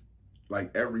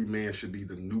like every man should be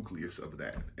the nucleus of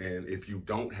that. And if you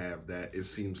don't have that, it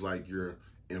seems like you're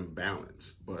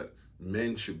imbalanced. But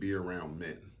men should be around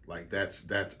men. Like that's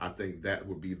I think that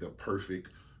would be the perfect,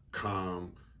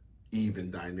 calm,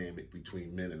 even dynamic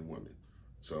between men and women.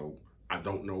 So I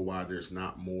don't know why there's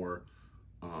not more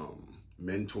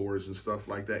mentors and stuff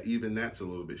like that. Even that's a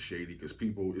little bit shady because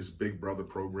it's big brother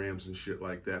programs and shit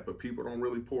like that, but people don't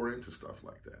really pour into stuff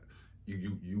like that.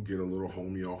 You get a little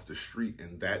homie off the street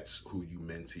and that's who you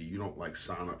mentee. You don't like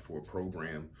sign up for a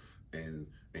program and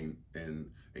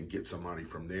get somebody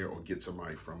from there or get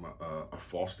somebody from a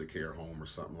foster care home or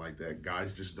something like that.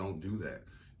 Guys just don't do that.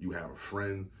 You have a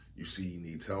friend, you see he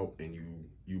needs help, and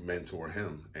you mentor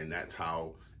him. And that's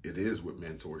how it is with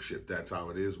mentorship. That's how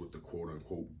it is with the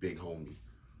quote-unquote big homie.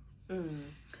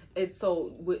 And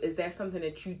so is that something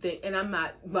that you think, and I'm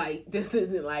not like, this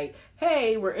isn't like,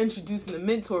 hey, we're introducing the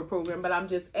mentor program, but I'm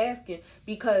just asking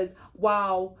because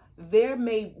while there's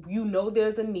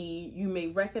a need, you may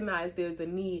recognize there's a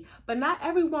need, but not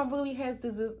everyone really has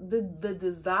the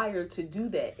desire to do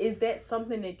that. Is that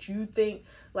something that you think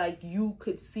like you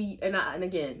could see? And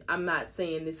again, I'm not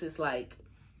saying this is like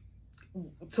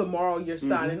tomorrow you're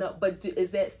signing up, but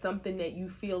is that something that you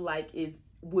feel like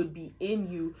would be in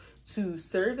you to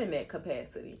serve in that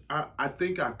capacity? I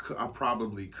think I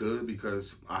probably could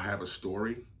because I have a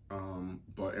story.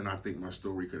 And I think my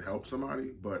story could help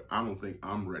somebody, but I don't think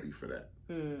I'm ready for that.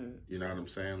 You know what I'm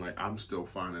saying? Like I'm still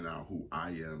finding out who I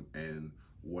am and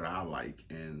what I like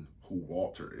and who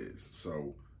Walter is.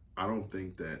 So I don't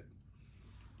think that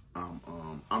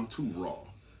I'm too raw.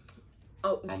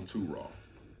 I'm too raw.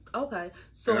 Okay,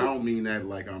 so and I don't mean that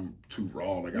like I'm too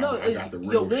raw. Like no, I got the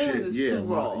your real wounds shit. is Yeah, too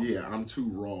raw. I'm too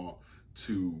raw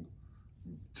to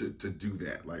do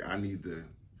that. Like I need to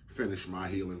finish my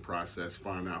healing process,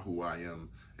 find out who I am,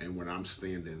 and when I'm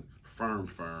standing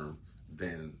firm,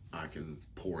 then I can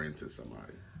pour into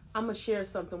somebody. I'm gonna share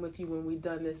something with you when we're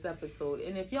done this episode,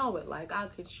 and if y'all would like, I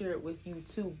could share it with you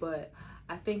too. But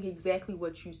I think exactly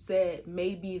what you said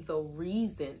may be the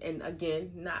reason, and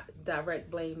again, not direct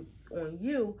blame on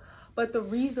you, but the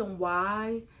reason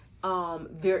why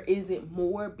there isn't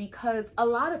more, because a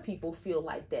lot of people feel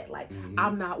like that. Like,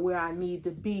 I'm not where I need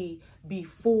to be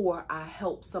before I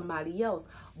help somebody else.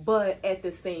 But at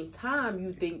the same time,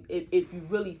 you think, if you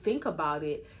really think about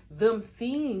it, them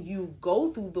seeing you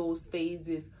go through those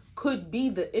phases could be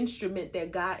the instrument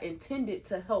that God intended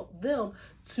to help them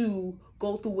to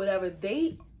go through whatever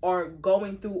they are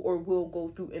going through or will go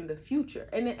through in the future.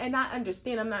 And I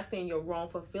understand, I'm not saying you're wrong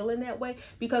for feeling that way,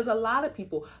 because a lot of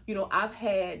people, you know, I've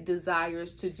had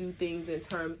desires to do things in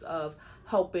terms of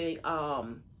helping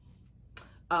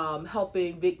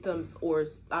helping victims, or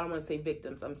I don't want to say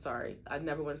victims, I'm sorry, I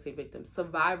never want to say victims,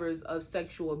 survivors of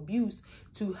sexual abuse,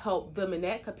 to help them in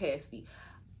that capacity.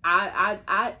 I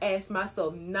asked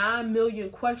myself 9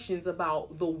 million questions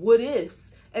about the what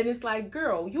ifs. And it's like,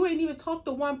 girl, you ain't even talked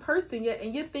to one person yet.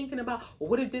 And you're thinking about,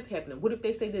 well, what if this happened? What if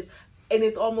they say this? And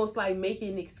it's almost like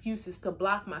making excuses to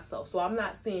block myself. So I'm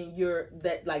not saying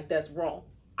that's wrong.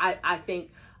 I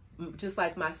think, just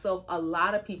like myself, a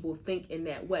lot of people think in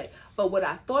that way. But what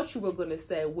I thought you were going to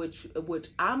say, which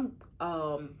I'm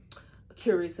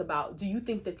curious about, do you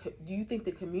think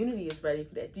the community is ready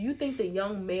for that? Do you think the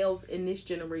young males in this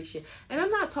generation, and I'm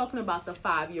not talking about the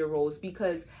 5-year-olds,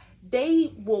 because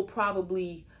they will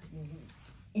probably,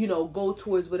 you know, go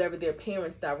towards whatever their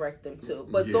parents direct them to,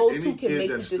 but those who can make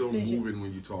the decision. Any kid that's still moving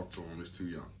when you talk to them is too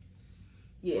young.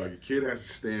 Yeah. Like, a kid has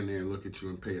to stand there and look at you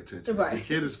and pay attention. Right. The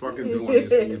kid is fucking doing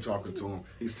this and you're talking to him.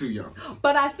 He's too young.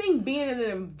 But I think being in an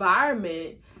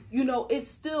environment, you know,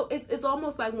 it's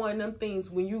almost like one of them things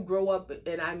when you grow up,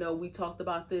 and I know we talked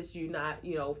about this, you're not,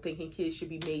 you know, thinking kids should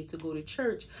be made to go to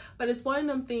church, but it's one of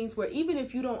them things where even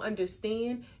if you don't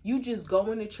understand, you just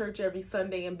going to church every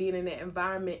Sunday and being in that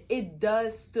environment, it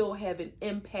does still have an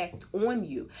impact on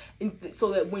you. And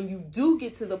so that when you do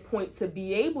get to the point to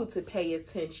be able to pay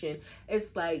attention,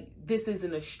 it's like, this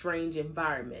isn't a strange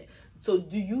environment. So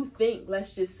do you think,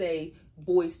 let's just say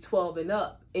boys 12 and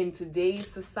up in today's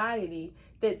society,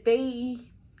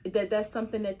 that's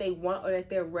something that they want, or that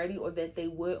they're ready, or that they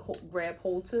would grab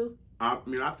hold to? I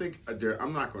mean, I think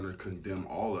I'm not going to condemn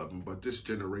all of them, but this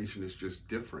generation is just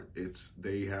different.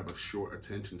 They have a short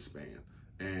attention span,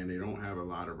 and they don't have a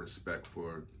lot of respect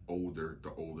for the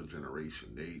older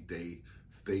generation. They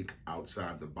think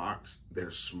outside the box.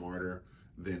 They're smarter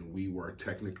than we were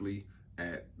technically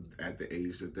at the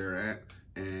age that they're at,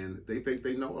 and they think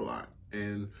they know a lot.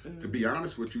 And to be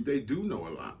honest with you, they do know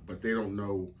a lot, but they don't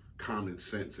know common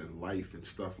sense and life and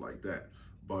stuff like that.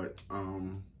 But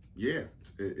yeah,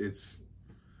 it's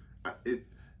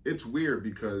weird,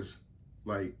 because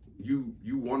like you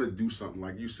want to do something,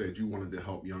 like you said, you wanted to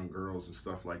help young girls and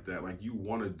stuff like that. Like, you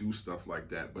want to do stuff like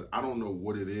that, but I don't know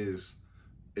what it is.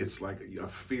 It's like a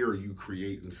fear you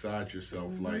create inside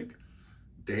yourself. Like,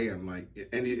 damn, like,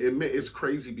 and it's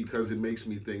crazy, because it makes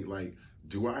me think, like,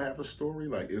 do I have a story?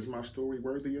 Like, is my story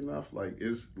worthy enough? Like,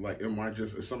 is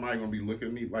somebody gonna be looking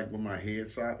at me like with my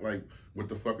head side? Like, what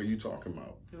the fuck are you talking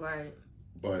about? Right.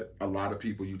 But a lot of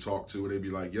people you talk to, they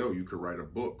be like, yo, you could write a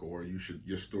book, or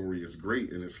your story is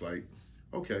great. And it's like,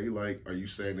 okay, like, are you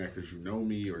saying that because you know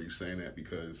me? Or are you saying that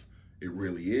because it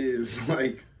really is?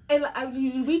 Like, and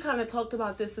we kind of talked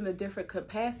about this in a different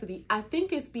capacity. I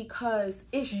think it's because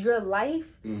it's your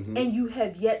life, and you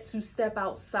have yet to step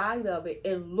outside of it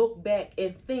and look back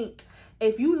and think,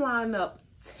 if you line up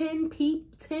 10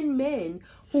 men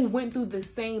who went through the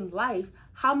same life,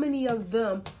 how many of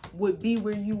them would be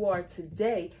where you are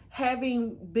today,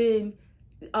 having been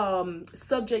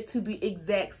subject to the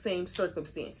exact same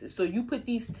circumstances? So you put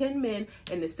these 10 men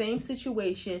in the same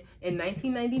situation in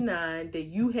 1999 that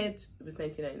you had, it was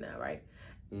 1999, right?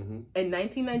 In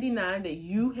 1999 that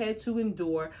you had to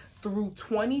endure through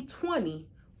 2020,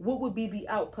 what would be the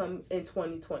outcome in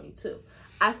 2022?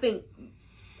 I think,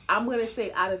 I'm going to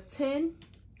say out of 10,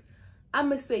 I'm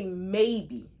going to say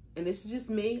maybe, and this is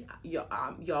just me,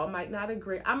 y'all might not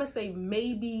agree, I'm going to say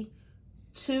maybe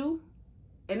 2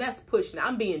 and that's pushing.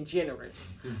 I'm being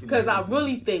generous because I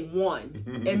really think one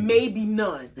and maybe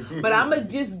none. But I'm going to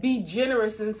just be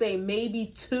generous and say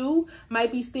maybe two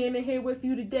might be standing here with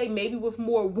you today, maybe with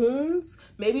more wounds,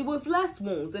 maybe with less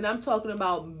wounds. And I'm talking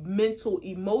about mental,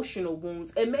 emotional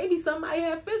wounds, and maybe somebody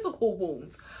have physical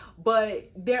wounds. But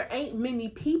there ain't many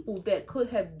people that could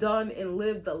have done and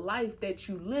lived the life that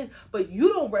you lived, but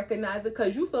you don't recognize it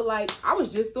because you feel like I was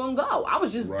just on go. I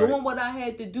was just doing what I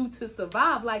had to do to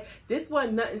survive. Like, this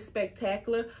wasn't nothing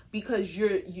spectacular because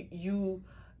you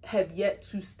have yet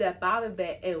to step out of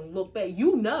that and look back.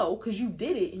 You know, because you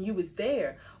did it and you was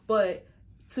there. But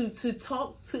to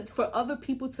talk to for other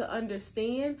people to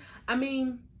understand, I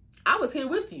mean, I was here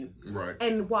with you. Right.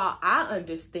 And while I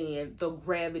understand the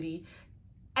gravity,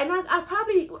 and I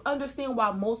probably understand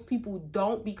why most people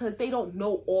don't, because they don't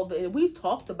know all the, and we've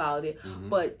talked about it,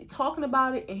 but talking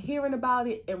about it and hearing about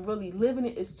it and really living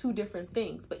it is two different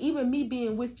things. But even me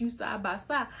being with you side by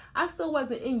side, I still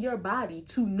wasn't in your body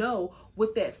to know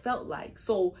what that felt like.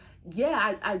 So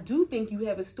yeah, I do think you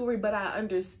have a story, but I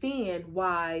understand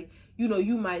why, you know,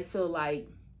 you might feel like,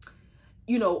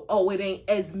 you know, oh, it ain't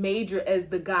as major as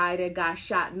the guy that got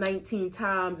shot 19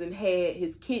 times and had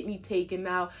his kidney taken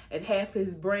out and half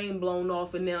his brain blown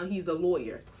off, and now he's a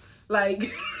lawyer.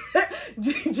 Like,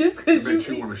 just because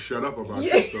you want to shut up about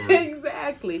your story.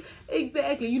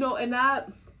 Exactly. You know, and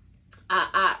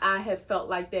I have felt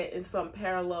like that in some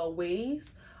parallel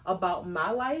ways about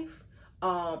my life.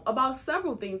 About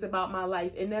several things about my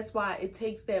life, and that's why it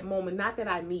takes that moment. Not that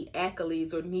I need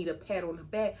accolades or need a pat on the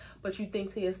back, but you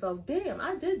think to yourself, "Damn,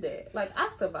 I did that! Like,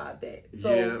 I survived that."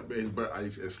 So, yeah, but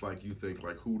it's like you think,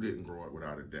 like, who didn't grow up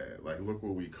without a dad? Like, look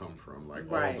where we come from. Like,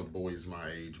 all the boys my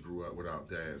age grew up without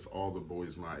dads. All the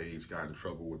boys my age got in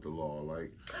trouble with the law.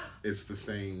 Like, it's the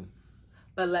same.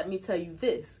 But let me tell you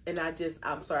this, and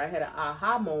I'm sorry, I had an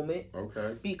aha moment.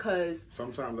 Okay. Because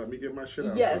sometimes let me get my shit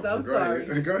out. Yes, I'm sorry.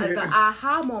 Go ahead. The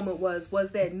aha moment was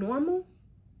that normal,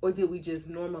 or did we just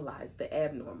normalize the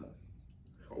abnormal?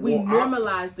 We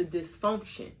normalized the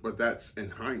dysfunction. But that's in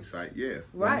hindsight, yeah.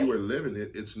 Right. When you were living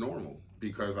it, it's normal.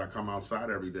 Because I come outside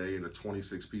every day, and the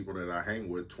 26 people that I hang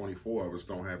with, 24 of us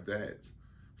don't have dads.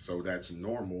 So that's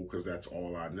normal because that's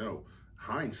all I know.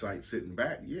 Hindsight, sitting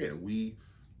back, yeah, we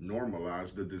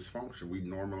normalize the dysfunction. We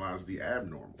normalize the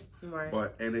abnormal. Right.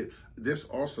 But this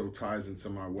also ties into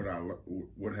my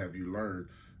what have you learned?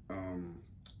 And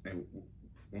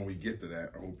when we get to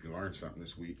that, I hope you learned something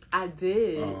this week. I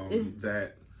did.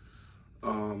 That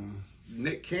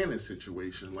Nick Cannon's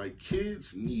situation, like,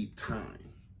 kids need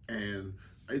time, and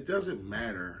it doesn't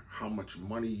matter how much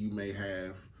money you may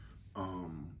have.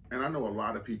 And I know a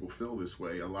lot of people feel this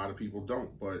way. A lot of people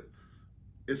don't, but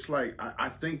it's like, I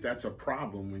think that's a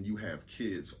problem when you have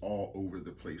kids all over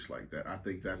the place like that. I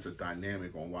think that's a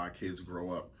dynamic on why kids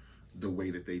grow up the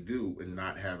way that they do and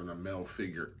not having a male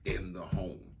figure in the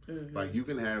home. Mm-hmm. Like, you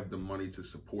can have the money to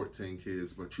support 10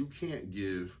 kids, but you can't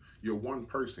give, you're one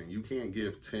person, you can't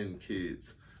give 10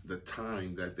 kids the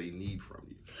time that they need from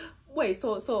you. Wait,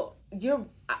 so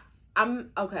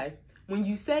I'm okay. When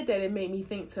you said that, it made me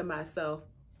think to myself,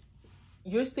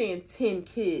 you're saying 10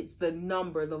 kids, the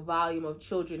number, the volume of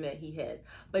children that he has.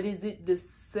 But is it the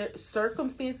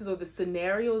circumstances or the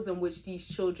scenarios in which these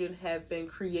children have been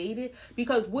created?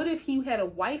 Because what if he had a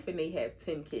wife and they have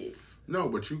 10 kids? No,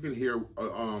 but you can hear,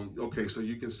 okay, so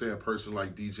you can say a person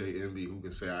like DJ Envy who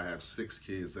can say, I have 6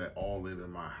 kids that all live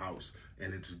in my house,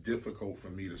 and it's difficult for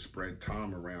me to spread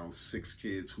time around 6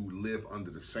 kids who live under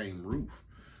the same roof.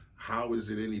 How is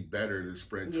it any better to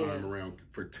spread time around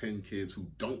for 10 kids who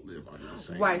don't live under the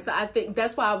same? Right. So I think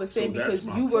that's why I was saying, because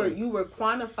you were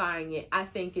quantifying it. I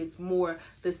think it's more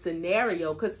the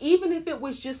scenario, because even if it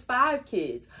was just 5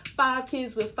 kids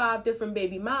with 5 different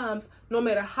baby moms, no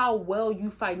matter how well you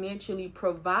financially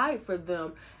provide for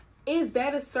them, is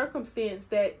that a circumstance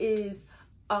that is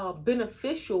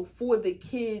beneficial for the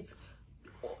kids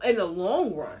in the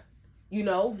long run? You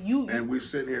know, and we're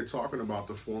sitting here talking about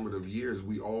the formative years.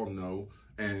 We all know,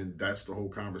 and that's the whole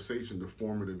conversation. The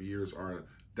formative years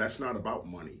that's not about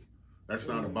money. That's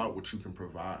not about what you can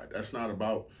provide. That's not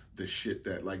about the shit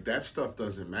that stuff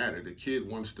doesn't matter. The kid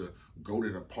wants to go to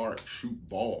the park, shoot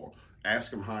ball,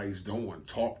 ask him how he's doing,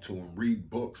 talk to him, read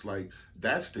books. Like,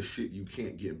 that's the shit you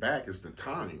can't get back, is the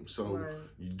time. So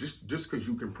you just because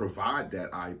you can provide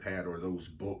that iPad or those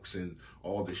books and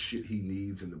all the shit he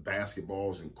needs and the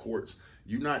basketballs and courts,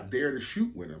 you're not there to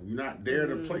shoot with him. You're not there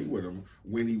to play with him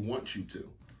when he wants you to,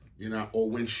 or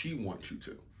when she wants you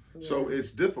to. Yeah. So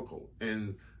it's difficult.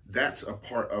 And that's a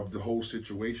part of the whole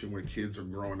situation where kids are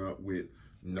growing up with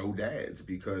no dads,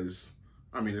 because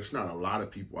I mean, it's not a lot of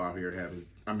people out here having.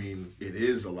 I mean, it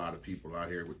is a lot of people out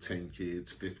here with 10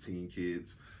 kids, 15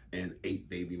 kids, and 8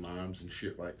 baby moms and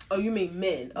shit like. Oh, you mean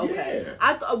men? Okay.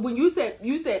 Yeah. When you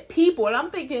said people, and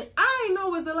I'm thinking, I ain't know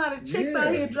it was a lot of chicks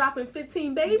out here dropping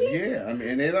 15 babies. Yeah, I mean,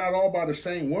 and they're not all by the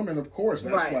same woman, of course.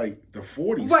 That's like the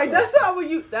 40 stuff. Right. That's how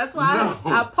That's why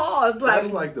I paused. Like,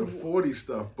 that's like the 40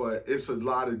 stuff, but it's a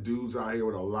lot of dudes out here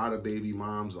with a lot of baby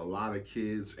moms, a lot of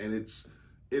kids, and it's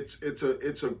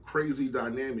a crazy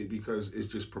dynamic because it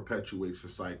just perpetuates the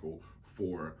cycle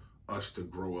for us to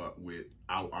grow up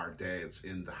without our dads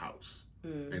in the house.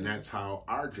 Mm-hmm. And that's how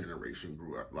our generation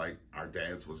grew up. Like, our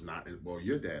dads was not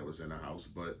your dad was in the house,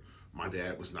 but my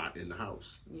dad was not in the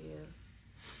house.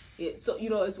 Yeah. So,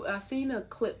 I seen a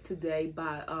clip today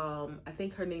by, I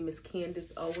think her name is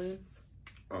Candace Owens.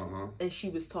 Uh-huh. And she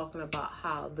was talking about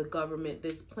how the government,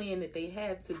 this plan that they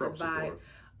have to Trump divide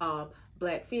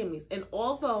Black families. And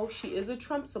although she is a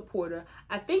Trump supporter,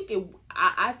 I think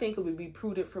it would be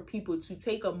prudent for people to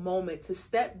take a moment to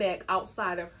step back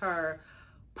outside of her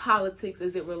politics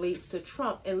as it relates to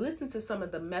Trump and listen to some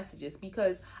of the messages,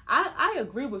 because I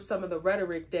agree with some of the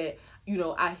rhetoric that,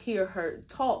 I hear her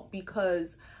talk,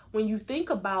 because when you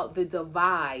think about the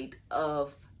divide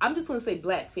of, I'm just going to say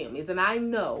Black families, and I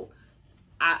know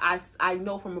I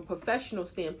know from a professional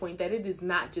standpoint that it is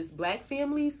not just Black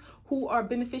families who are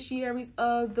beneficiaries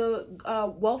of the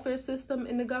welfare system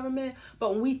in the government.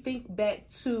 But when we think back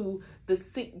to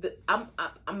I'm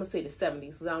gonna say the 70s,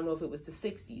 because I don't know if it was the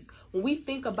 60s. When we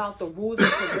think about the rules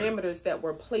and parameters that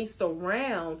were placed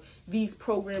around these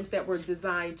programs that were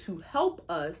designed to help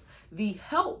us, the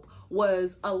help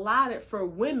was allotted for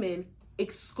women,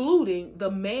 excluding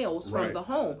the males from the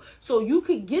home. So you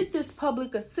could get this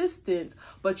public assistance,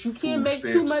 but you can't make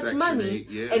too much money.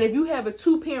 8, And if you have a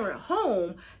 2-parent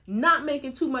home, not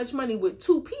making too much money with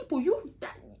 2 people, you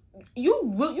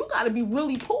got to be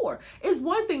really poor. It's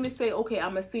one thing to say, okay,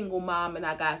 I'm a single mom and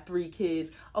I got 3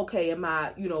 kids. Okay, and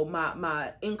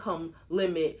my income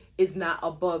limit is not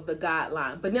above the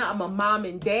guideline. But now I'm a mom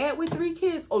and dad with 3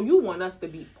 kids. Oh, you want us to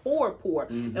be poor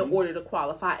in order to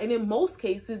qualify. And in most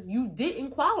cases, you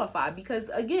didn't qualify because,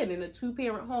 again, in a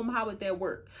 2-parent home, how would that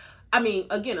work? I mean,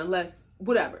 again, unless,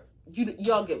 whatever.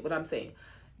 Y'all get what I'm saying.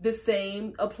 The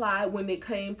same applied when it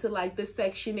came to like the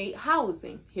Section 8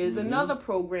 housing. Here's another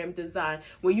program designed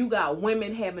where you got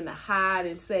women having to hide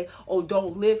and say, oh,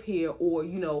 don't live here, or,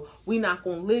 we not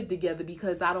going to live together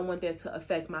because I don't want that to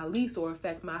affect my lease or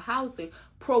affect my housing.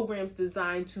 Programs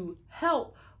designed to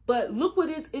help. But look what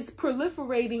it's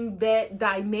proliferating that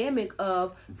dynamic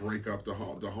of break up the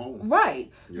home.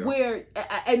 Right. Yeah. Where,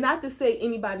 and not to say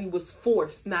anybody was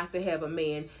forced not to have a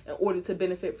man in order to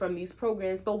benefit from these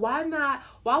programs, but why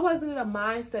wasn't it a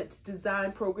mindset to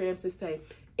design programs to say,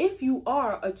 if you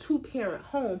are a 2-parent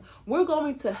home, we're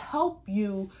going to help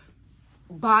you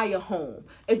buy a home.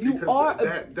 If you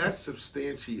that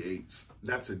substantiates,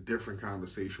 that's a different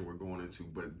conversation we're going into,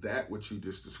 but that what you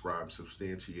just described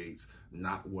substantiates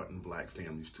not wanting Black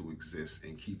families to exist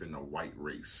and keeping the white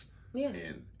race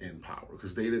in power,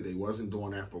 because they wasn't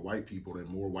doing that for white people, and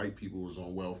more white people was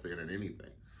on welfare than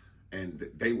anything, and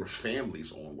they were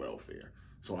families on welfare.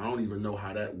 So I don't even know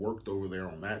how that worked over there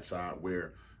on that side,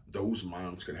 where those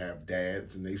moms could have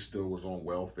dads and they still was on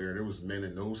welfare. There was men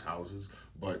in those houses,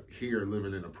 but here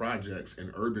living in the projects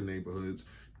in urban neighborhoods,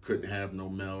 couldn't have no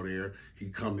male there.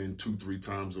 He'd come in 2-3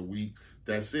 times a week.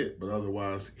 That's it. But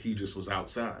otherwise, he just was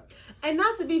outside. And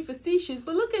not to be facetious,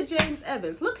 but look at James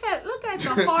Evans. Look at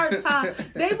the hard time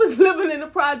they was living in the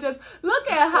projects.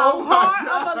 Look at how hard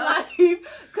of a life. He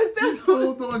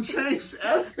pulled on James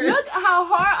Evans. Look at how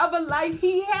hard of a life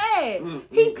he had.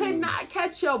 He could not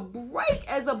catch a break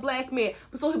as a Black man.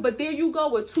 But there you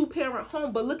go, a 2-parent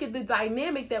home. But look at the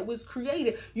dynamic that was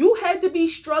created. You had to be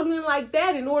struggling like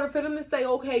that in order for them to say,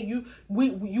 okay,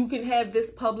 you can have this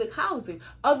public housing.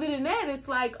 Other than that, it's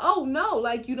like, oh no,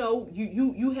 like,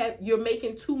 you're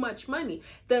making too much money.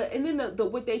 And then the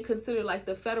what they consider like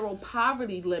the federal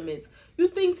poverty limits. You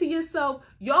think to yourself,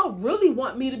 y'all really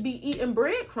want me to be eating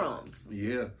breadcrumbs?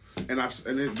 Yeah,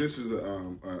 this is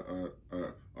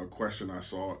a question I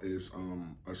saw is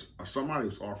somebody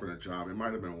was offering a job. It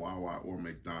might have been Wawa or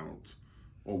McDonald's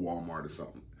or Walmart or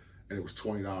something, and it was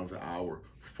 $20 an hour,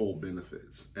 full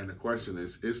benefits. And the question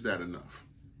is that enough?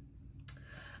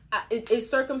 It's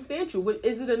circumstantial.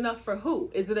 Is it enough for who?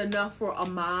 Is it enough for a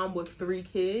mom with 3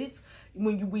 kids?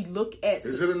 We look at...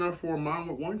 Is it enough for a mom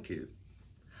with 1 kid?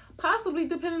 Possibly,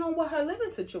 depending on what her living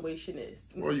situation is.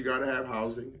 Well, you got to have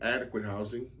housing, adequate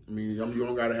housing. I mean, you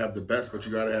don't got to have the best, but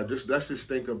you got to have let's just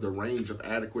think of the range of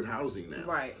adequate housing now.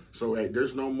 Right. So, hey,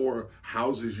 there's no more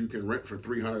houses you can rent for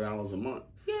 $300 a month.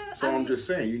 Yeah. So I'm just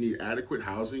saying, you need adequate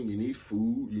housing, you need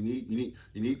food, you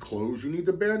need clothes, you need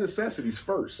the bare necessities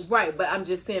first. Right, but I'm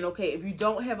just saying, okay, if you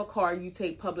don't have a car, you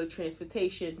take public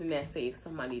transportation, then that saves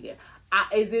some money there.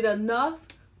 Is it enough?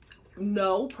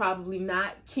 No, probably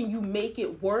not. Can you make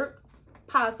it work?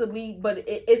 Possibly, but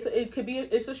it could be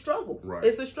it's a struggle. Right.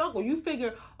 It's a struggle. You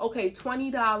figure, okay,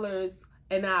 $20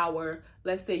 an hour.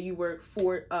 Let's say you work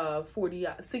for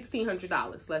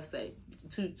 $1,600. Let's say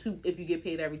if you get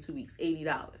paid every 2 weeks,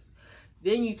 $80.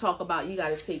 Then you talk about you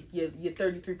got to take your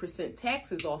 33%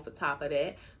 taxes off the top of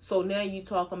that. So now you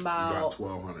talking about you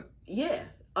got $1,200. Yeah.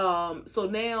 So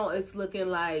now it's looking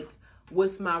like,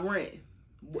 what's my rent?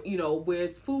 You know,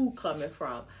 where's food coming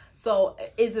from? So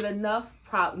is it enough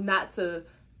not to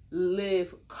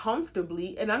live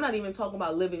comfortably? And I'm not even talking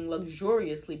about living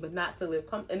luxuriously, but not to live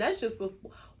and that's just with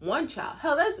one child.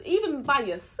 Hell, that's even by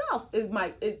yourself. It's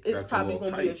probably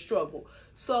going to be a struggle.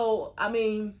 So I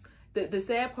mean, the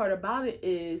sad part about it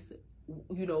is,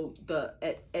 you know,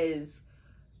 as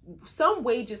some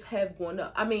wages have gone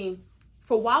up. I mean,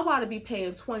 for Wawa to be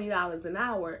paying $20 an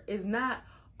hour is not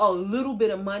a little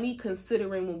bit of money,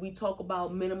 considering when we talk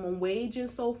about minimum wage and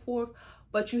so forth.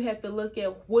 But you have to look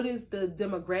at what is the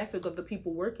demographic of the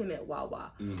people working at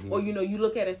Wawa. Mm-hmm. Or, you know, you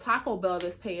look at a Taco Bell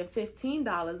that's paying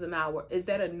 $15 an hour. Is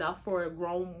that enough for a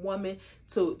grown woman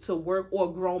to work, or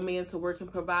a grown man to work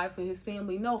and provide for his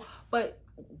family? No. But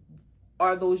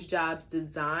are those jobs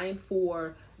designed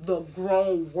for the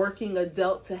grown working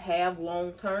adult to have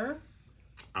long term?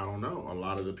 I don't know. A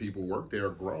lot of the people work there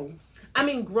are grown. I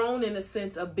mean, grown in the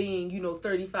sense of being, you know,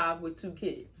 35 with 2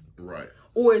 kids. Right.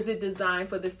 Or is it designed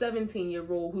for the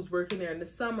 17-year-old who's working there in the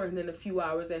summer and then a few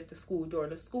hours after school during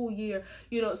the school year?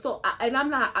 You know, so,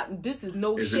 this is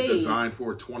no shade. Is it designed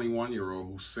for a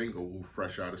 21-year-old who's single, who's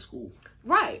fresh out of school?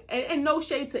 Right. And no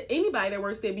shade to anybody that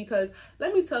works there, because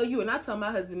let me tell you, and I tell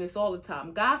my husband this all the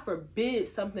time, God forbid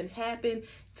something happened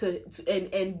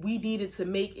and we needed to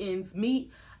make ends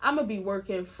meet. I'm going to be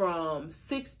working from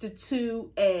 6 to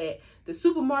 2 at the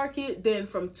supermarket, then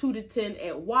from 2 to 10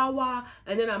 at Wawa,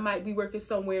 and then I might be working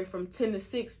somewhere from 10 to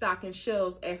 6 stocking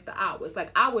shelves after hours.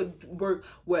 Like, I would work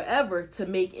wherever to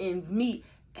make ends meet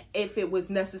if it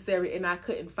was necessary and I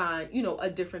couldn't find, you know,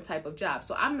 a different type of job.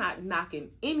 So I'm not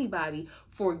knocking anybody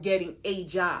for getting a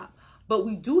job, but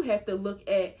we do have to look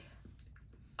at,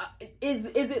 is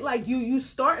it like you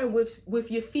starting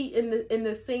with your feet in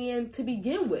the sand to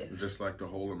begin with? Just like the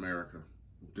whole America,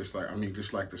 just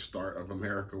like the start of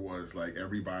America was, like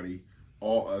everybody,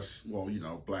 all us, well, you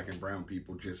know, black and brown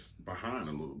people just behind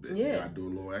a little bit. Yeah, you gotta do a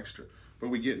little extra. But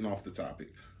we're getting off the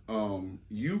topic.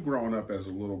 You growing up as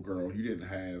a little girl, you didn't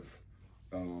have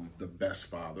the best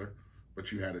father,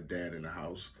 but you had a dad in the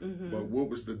house. Mm-hmm. But what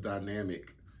was the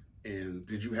dynamic? And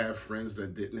did you have friends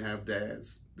that didn't have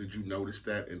dads? Did you notice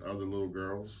that in other little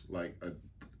girls, like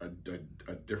a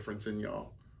difference in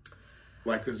y'all?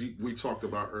 Like, because we talked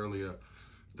about earlier,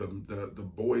 the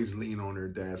boys lean on their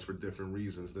dads for different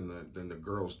reasons than the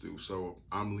girls do. So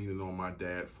I'm leaning on my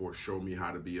dad for show me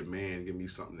how to be a man, give me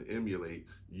something to emulate.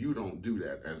 You don't do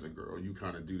that as a girl. You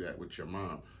kind of do that with your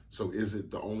mom. So is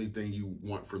it the only thing you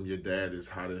want from your dad is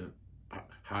how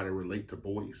to relate to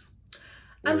boys?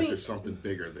 Or is there something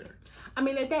bigger there? I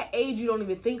mean, at that age, you don't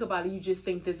even think about it. You just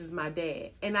think, this is my dad.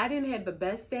 And I didn't have the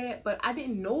best dad, but I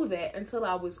didn't know that until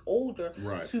I was older.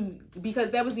 Right.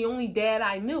 Because that was the only dad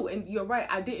I knew. And you're right,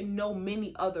 I didn't know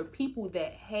many other people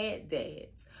that had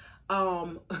dads.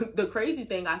 The crazy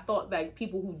thing, I thought like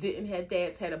people who didn't have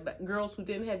dads girls who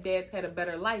didn't have dads had a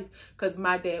better life, because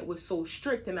my dad was so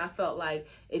strict, and I felt like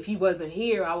if he wasn't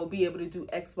here, I would be able to do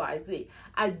X, Y, Z.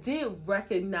 I did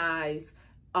recognize,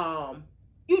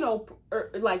 you know,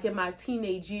 like in my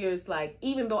teenage years, like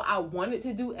even though I wanted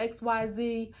to do X, Y,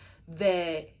 Z,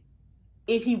 that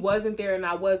if he wasn't there and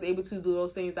I was able to do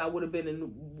those things, I would have been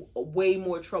in way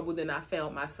more trouble than I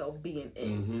found myself being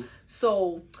in. Mm-hmm.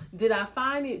 So did I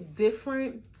find it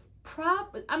different?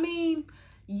 I mean,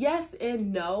 yes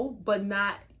and no, but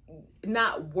not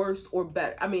worse or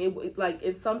better. I mean, it's like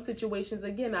in some situations,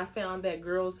 again, I found that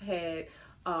girls had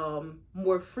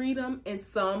more freedom, and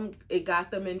some it got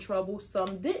them in trouble,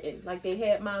 some didn't. Like they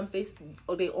had moms,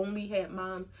 they only had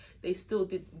moms, they still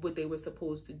did what they were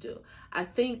supposed to do. I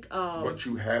think but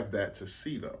you have that to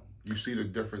see, though. You see the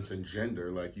difference in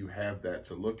gender, like you have that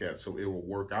to look at, so it will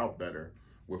work out better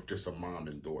with just a mom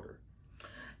and daughter.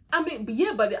 I mean,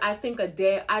 yeah, but I think a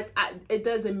dad, it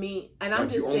doesn't mean, and I'm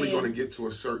like just saying, you're only going to get to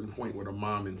a certain point with a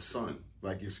mom and son.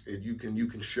 Like you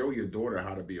can show your daughter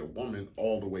how to be a woman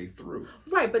all the way through.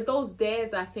 Right, but those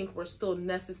dads, I think, were still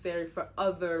necessary for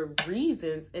other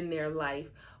reasons in their life.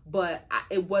 but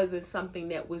it wasn't something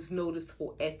that was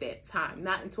noticeable at that time.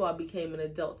 Not until I became an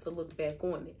adult to look back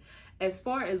on it. As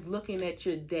far as looking at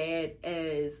your dad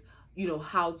as, you know,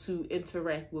 how to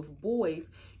interact with boys,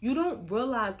 you don't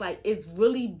realize like it's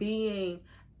really being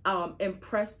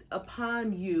impressed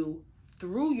upon you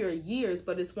through your years,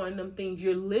 but it's one of them things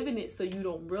you're living it so you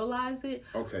don't realize it.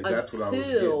 Okay, that's what I was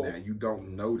getting at. You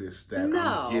don't notice that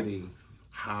I'm getting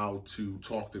how to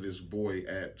talk to this boy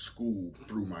at school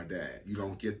through my dad. You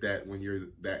don't get that when you're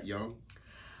that young?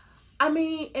 I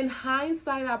mean, in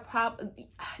hindsight, I probably,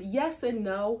 yes and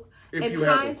no. If in you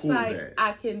have hindsight, a cool dad.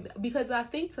 I can, because I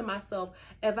think to myself,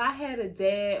 if I had a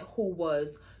dad who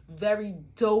was very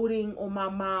doting on my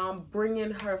mom,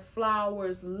 bringing her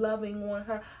flowers, loving on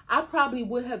her, I probably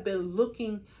would have been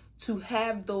looking to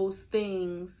have those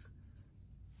things.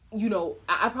 You know,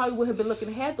 I probably would have been looking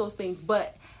to have those things,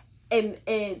 but and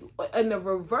the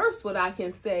reverse, what I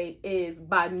can say is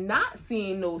by not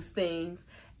seeing those things,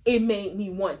 it made me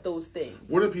want those things.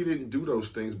 What if he didn't do those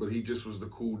things, but he just was the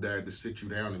cool dad to sit you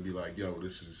down and be like, yo,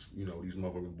 this is, you know, these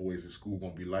motherfucking boys at school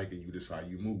gonna be liking you. This is how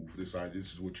you move. This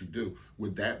is what you do.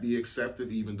 Would that be accepted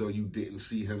even though you didn't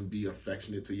see him be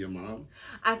affectionate to your mom?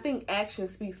 I think action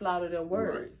speaks louder than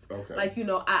words. Right. Okay. Like, you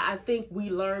know, I think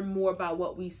we learn more about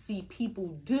what we see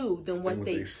people do than what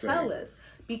they tell us.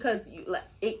 Because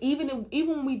even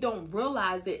when we don't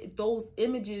realize it, those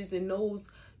images and those,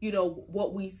 you know,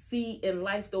 what we see in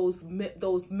life, those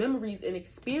memories and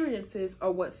experiences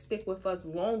are what stick with us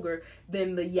longer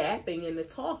than the yapping and the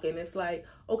talking. It's like,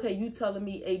 okay, you telling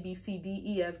me A, B, C, D,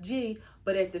 E, F, G,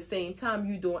 but at the same time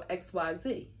you doing X, Y,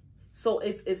 Z. So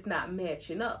it's not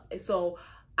matching up. So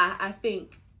I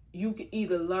think you can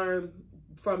either learn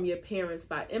from your parents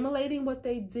by emulating what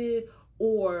they did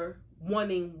or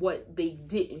wanting what they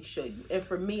didn't show you. And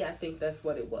for me, I think that's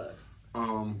what it was.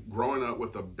 Growing up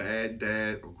with a bad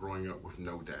dad or growing up with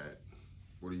no dad,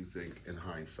 what do you think in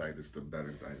hindsight is the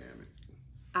better dynamic?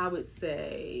 I would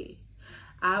say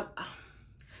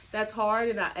that's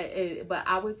hard, but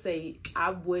I would say I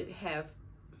would have,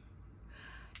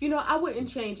 you know, I wouldn't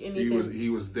change anything. He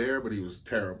was there, but he was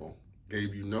terrible.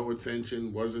 Gave you no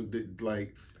attention, wasn't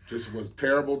like, just was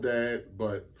terrible dad,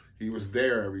 but he was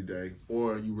there every day.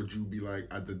 Or would you be like,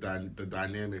 the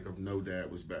dynamic of no dad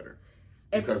was better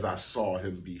because I saw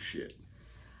him be shit?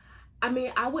 I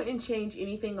mean, I wouldn't change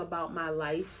anything about my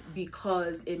life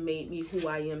because it made me who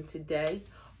I am today.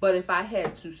 But if I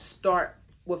had to start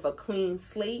with a clean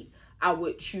slate, I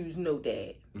would choose no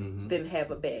dad than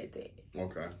have a bad dad.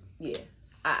 Okay. Yeah.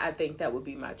 I think that would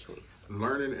be my choice.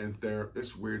 Learning in therapy,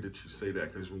 it's weird that you say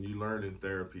that because when you learn in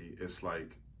therapy, it's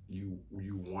like you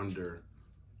wonder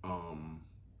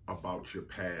about your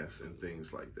past and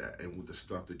things like that, and with the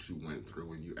stuff that you went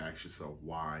through, and you ask yourself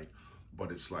why.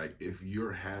 But it's like, if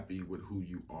you're happy with who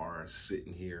you are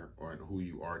sitting here or who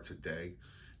you are today,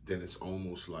 then it's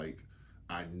almost like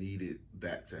I needed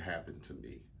that to happen to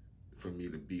me for me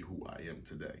to be who I am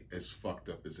today. As fucked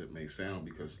up as it may sound,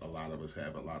 because a lot of us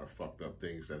have a lot of fucked up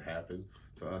things that happen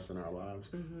to us in our lives,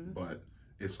 but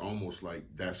it's almost like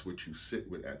that's what you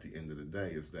sit with at the end of the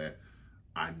day, is that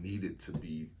I needed to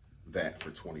be that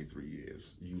for 23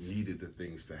 years. You needed the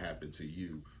things to happen to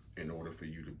you in order for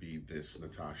you to be this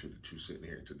Natasha that you're sitting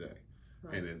here today.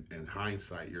 Right. And in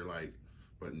hindsight, you're like,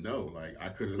 but no, like I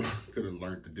could have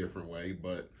learned a different way,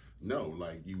 but no,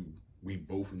 like we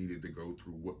both needed to go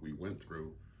through what we went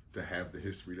through to have the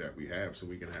history that we have so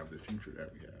we can have the future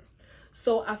that we have.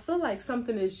 So I feel like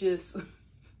something is just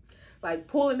like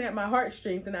pulling at my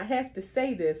heartstrings, and I have to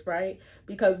say this, right?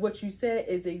 Because what you said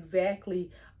is exactly,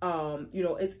 you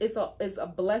know, it's a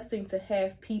blessing to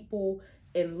have people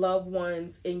and loved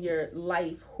ones in your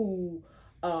life who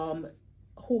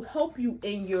help you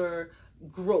in your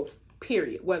growth,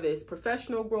 period. Whether it's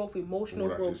professional growth, emotional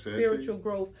growth, spiritual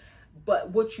growth. But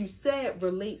what you said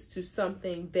relates to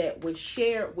something that was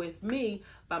shared with me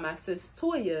by my sis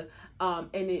Toya,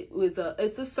 and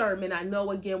it's a sermon. I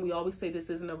know, again, we always say this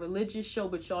isn't a religious show,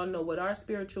 but y'all know what our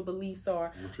spiritual beliefs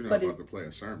are. But you're not about to play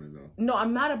a sermon, though. No,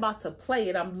 I'm not about to play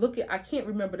it. I can't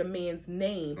remember the man's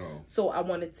name, so I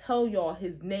want to tell y'all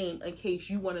his name in case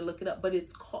you want to look it up. But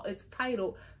it's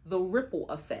titled The Ripple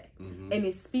Effect, and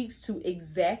it speaks to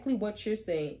exactly what you're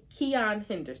saying. Keon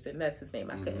Henderson, that's his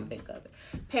name. I couldn't think of it.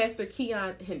 Pastor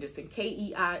Keon Henderson,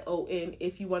 Keion.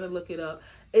 If you want to look it up,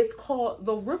 it's called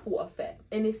The Ripple Effect,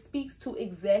 and it speaks to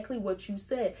exactly what you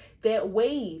said. That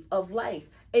wave of life,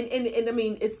 and I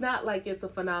mean, it's not like it's a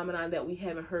phenomenon that we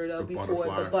haven't heard of before.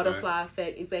 The butterfly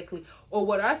effect, exactly, or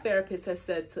what our therapist has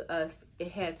said to us.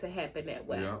 It had to happen that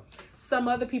way. Yeah. Some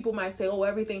other people might say, "Oh,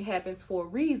 everything happens for a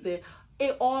reason."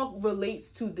 It all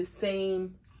relates to the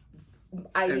same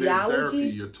ideology. And in therapy,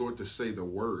 you're taught to say the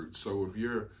words. So if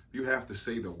you have to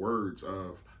say the words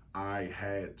of, I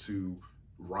had to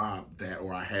rob that,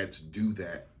 or I had to do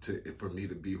that for me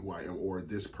to be who I am, or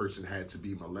this person had to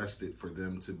be molested for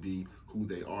them to be who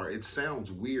they are. It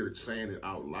sounds weird saying it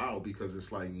out loud because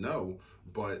it's like, no,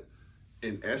 but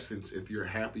in essence, if you're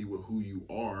happy with who you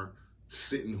are,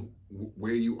 sitting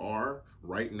where you are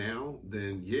right now,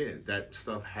 then yeah, that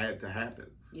stuff had to happen.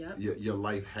 Yep. Your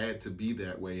life had to be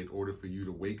that way in order for you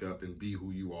to wake up and be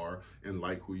who you are and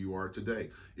like who you are today.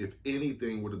 If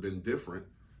anything would have been different,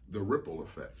 the ripple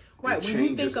effect. Right. When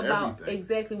you think about everything.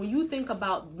 Exactly. When you think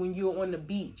about when you're on the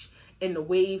beach and the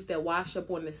waves that wash up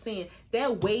on the sand,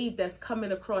 that wave that's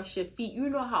coming across your feet, you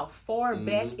know how far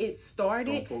back it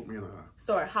started. Don't poke me in the eye.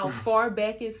 Sorry, how far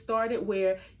back it started,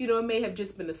 where, you know, it may have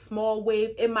just been a small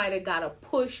wave. It might have got a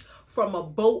push from a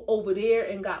boat over there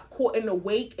and got caught in the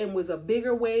wake and was a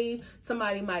bigger wave.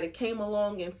 Somebody might have came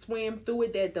along and swam through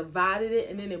it, that divided it,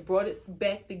 and then it brought it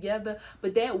back together.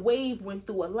 But that wave went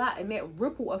through a lot, and that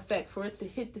ripple effect for it to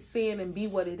hit the sand and be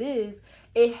what it is,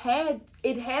 it had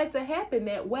to happen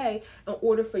that way in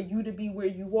order for you to be where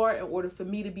you are, in order for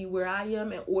me to be where I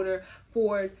am, in order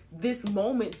for this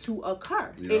moment to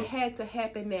occur. Yeah. It had to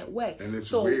happen that way. And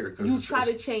it's weird because you try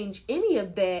to change any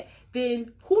of that,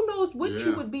 then who knows what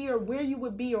you would be, or where you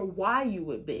would be, or why you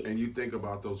would be. And you think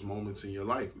about those moments in your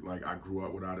life. Like, I grew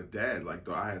up without a dad. Like,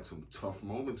 though I had some tough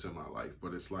moments in my life,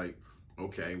 but it's like,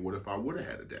 okay, what if I would have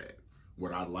had a dad?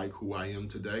 Would I like who I am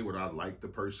today? Would I like the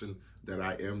person that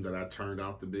I am, that I turned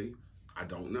out to be? I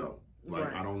don't know. Like,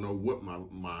 right. I don't know what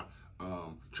my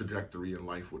trajectory in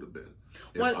life would have been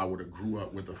if I would have grew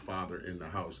up with a father in the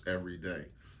house every day.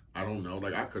 I don't know.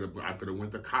 Like, I could have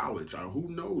went to college. Who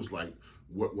knows? Like,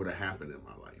 what would have happened in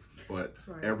my life? But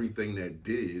everything that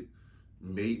did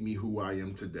made me who I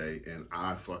am today, and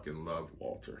I fucking love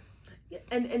Walter.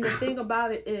 And the thing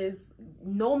about it is,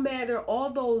 no matter all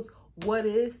those what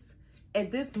ifs, at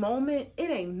this moment,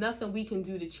 it ain't nothing we can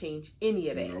do to change any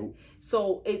of that. Nope.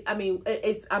 So,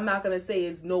 I'm not going to say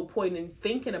it's no point in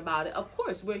thinking about it. Of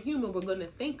course, we're human. We're going to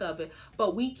think of it.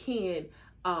 But we can't,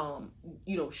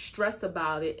 stress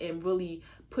about it and really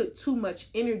put too much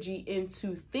energy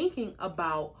into thinking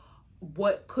about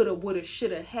what coulda, woulda,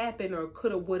 shoulda happened, or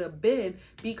coulda, woulda been,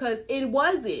 because it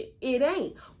wasn't. It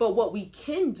ain't. But what we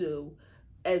can do,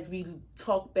 as we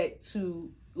talk back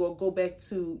to, or go back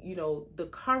to, the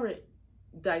current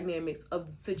dynamics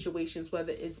of situations,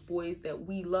 whether it's boys that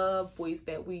we love, boys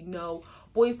that we know,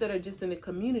 boys that are just in the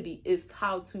community, is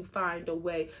how to find a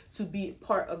way to be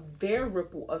part of their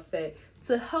ripple effect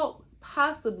to help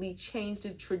possibly change the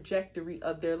trajectory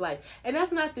of their life. And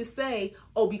that's not to say,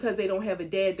 because they don't have a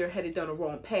dad, they're headed down the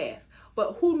wrong path.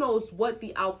 But who knows what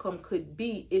the outcome could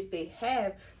be if they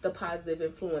have the positive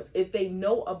influence, if they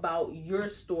know about your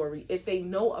story, if they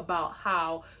know about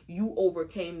how you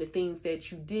overcame the things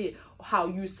that you did, how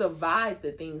you survived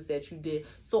the things that you did.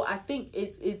 So I think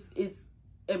it's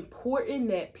important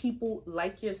that people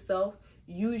like yourself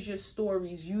use your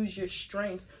stories, use your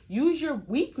strengths, use your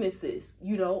weaknesses,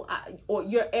 or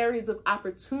your areas of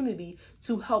opportunity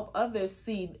to help others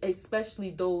see, especially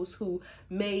those who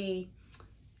may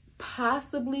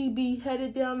possibly be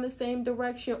headed down the same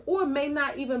direction, or may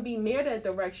not even be near that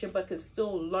direction, but can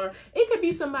still learn. It could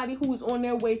be somebody who's on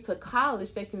their way to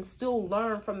college that can still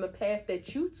learn from the path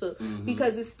that you took,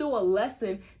 because it's still a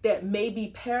lesson that may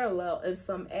be parallel in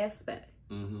some aspect.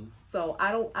 So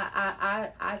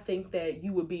I think that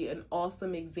you would be an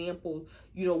awesome example,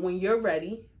 when you're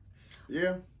ready.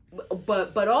 Yeah.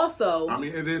 But also, I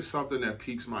mean, it is something that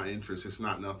piques my interest. It's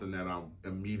not nothing that I'll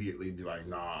immediately be like,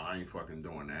 nah, I ain't fucking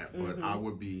doing that. But I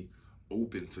would be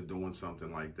open to doing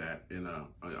something like that in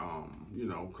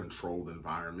a controlled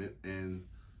environment. And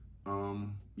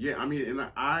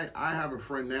I have a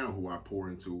friend now who I pour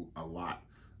into a lot,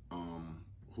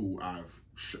 who I've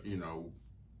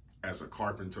as a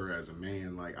carpenter, as a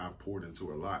man, like, I've poured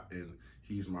into a lot, and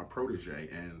he's my protege,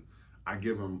 and I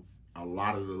give him a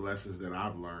lot of the lessons that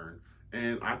I've learned,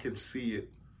 and I can see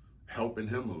it helping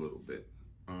him a little bit.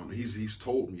 He's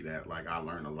told me that, like, I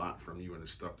learn a lot from you and the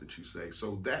stuff that you say.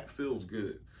 So that feels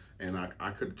good. And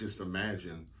I could just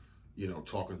imagine,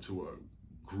 talking to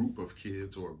a group of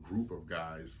kids or a group of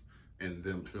guys and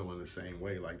them feeling the same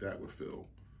way. Like, that would feel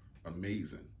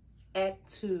amazing.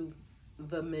 Act 2,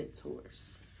 the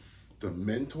mentors. The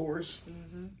mentors?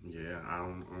 Yeah, I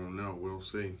don't know. We'll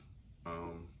see.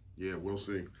 We'll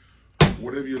see.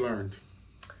 What have you learned?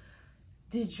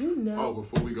 Did you know? Oh,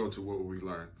 before we go to what we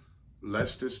learned,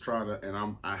 let's just try to,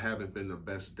 and I haven't been the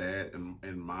best dad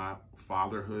in my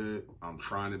fatherhood. I'm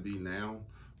trying to be now,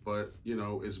 But, you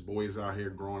know, it's boys out here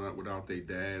growing up without their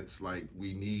dads. Like,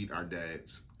 we need our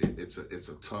dads. It's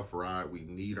a tough ride. We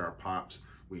need our pops.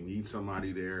 We need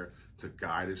somebody there to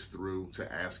guide us through,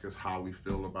 to ask us how we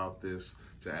feel about this,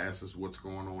 to ask us what's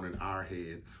going on in our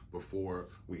head before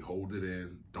we hold it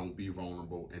in, don't be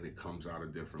vulnerable, and it comes out a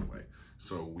different way.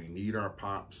 So we need our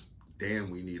pops. Damn,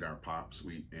 we need our pops.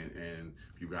 And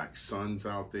if you got sons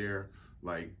out there,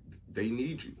 like, they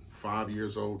need you. 5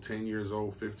 years old, 10 years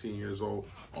old, 15 years old,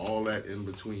 all that in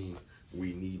between,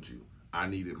 we need you. I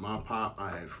needed my pop. I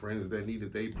had friends that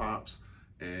needed their pops,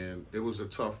 and it was a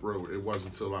tough road. It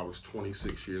wasn't until I was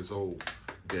 26 years old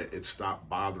that it stopped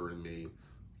bothering me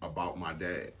about my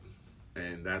dad.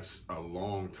 And that's a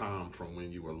long time from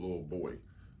when you were a little boy.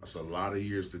 That's a lot of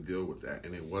years to deal with that.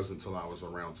 And it wasn't until I was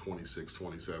around 26,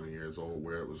 27 years old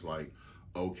where it was like,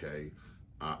 okay,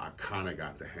 I kind of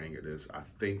got the hang of this. I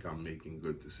think I'm making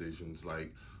good decisions.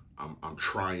 Like, I'm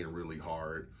trying really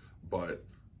hard, but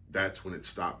that's when it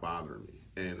stopped bothering me.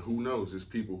 And who knows? It's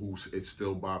people who it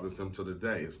still bothers them to the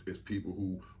day. It's people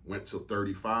who went to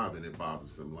 35 and it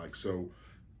bothers them. Like, so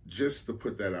just to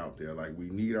put that out there, like, we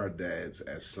need our dads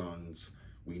as sons.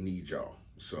 We need y'all.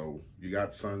 So you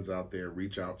got sons out there,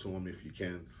 reach out to them if you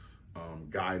can.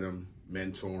 Guide them,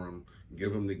 mentor them,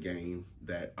 give them the game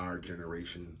that our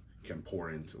generation can pour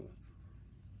into them.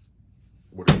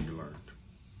 What have you learned?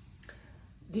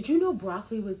 Did you know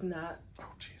broccoli was not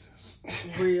Jesus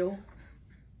real?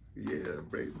 Yeah,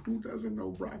 babe. Who doesn't know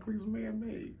broccoli's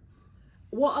man-made?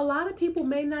 Well, a lot of people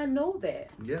may not know that.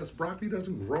 Yes, broccoli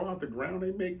doesn't grow out the ground.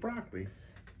 They make broccoli.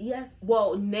 Yes.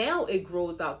 Well, now it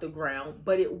grows out the ground,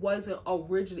 but it wasn't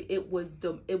originally. It was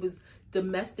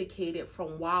domesticated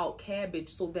from wild cabbage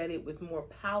so that it was more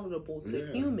palatable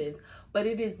to humans. But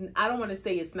it is. I don't want to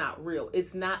say it's not real.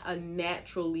 It's not a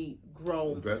naturally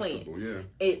grown vegetable, plant. Yeah.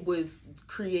 It was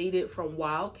created from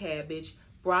wild cabbage,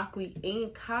 broccoli,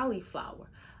 and cauliflower.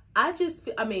 Now, That's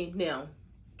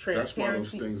why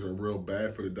those transparency. things are real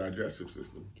bad for the digestive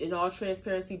system. In all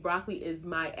transparency, broccoli is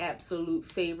my absolute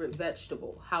favorite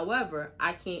vegetable. However,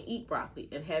 I can't eat broccoli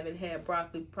and haven't had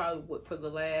broccoli probably for the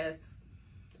last,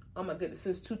 oh my goodness,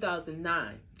 since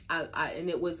 2009. And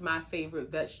it was my favorite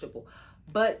vegetable.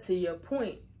 But to your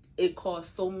point, it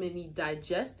caused so many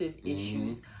digestive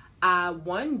issues. I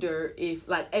wonder if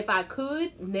I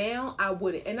could now, I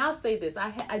wouldn't. And I'll say this,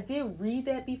 I did read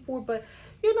that before, but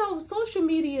you know, social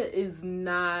media is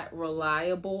not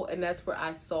reliable, and that's where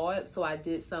I saw it. So I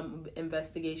did some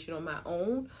investigation on my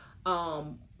own.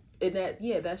 And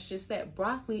that's just that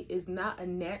broccoli is not a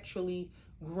naturally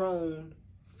grown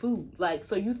food. Like,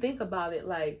 so you think about it,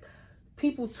 like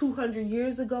people 200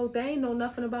 years ago, they ain't know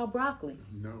nothing about broccoli.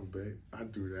 No, babe, I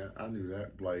knew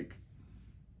that. Like,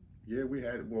 yeah,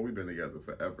 we've been together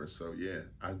forever. So yeah,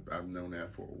 I've known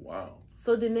that for a while.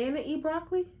 So did Nana eat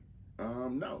broccoli?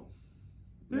 No.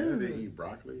 Nana didn't eat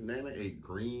broccoli. Nana ate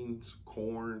greens,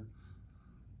 corn.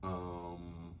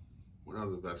 What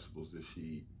other vegetables did she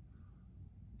eat?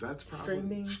 That's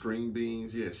probably string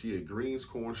beans. Yeah, she ate greens,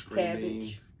 corn,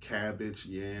 beans, cabbage,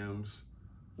 yams.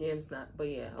 Yams not, but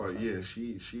yeah. But yeah,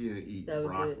 she didn't eat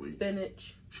broccoli. It.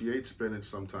 Spinach. She ate spinach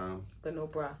sometime. But no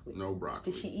broccoli. No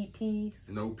broccoli. Did she eat peas?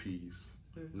 No peas.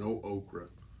 No okra.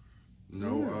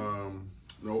 No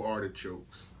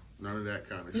artichokes. None of that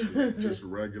kind of shit. Just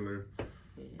regular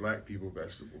Black people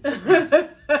vegetables.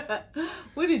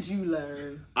 What did you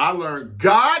learn? I learned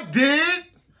God did.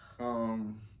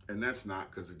 And that's not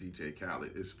because of DJ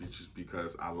Khaled. It's just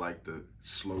because I like the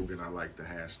slogan. I like the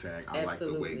hashtag. I like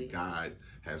the way God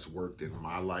has worked in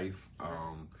my life.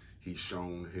 He's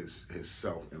shown his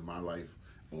self in my life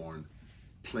on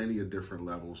plenty of different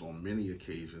levels on many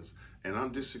occasions. And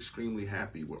I'm just extremely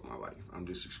happy with my life. I'm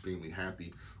just extremely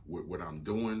happy with what I'm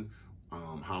doing,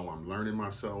 how I'm learning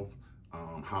myself,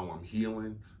 how I'm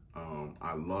healing.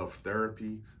 I love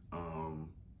therapy.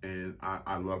 And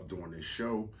I love doing this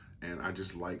show. And I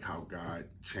just like how God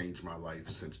changed my life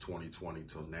since 2020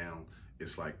 till now.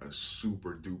 It's like a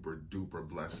super duper duper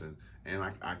blessing. And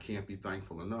I can't be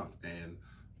thankful enough. And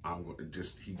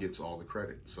he gets all the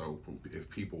credit. So if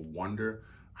people wonder,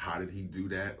 how did he do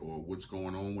that or what's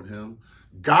going on with him?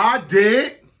 God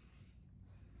did.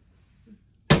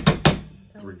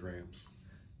 3 grams.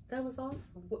 That was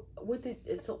awesome.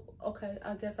 Okay,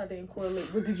 I guess I didn't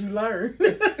correlate. What did you learn?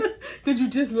 Did you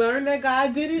just learn that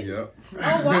God did it? Yep.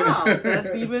 Oh, wow.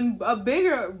 That's even a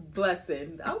bigger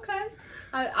blessing. Okay.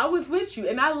 I was with you.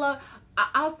 And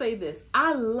I'll say this.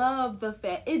 I love the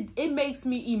fact, it makes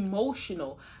me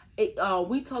emotional.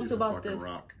 We talked about this.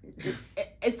 Rock.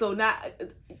 And so now,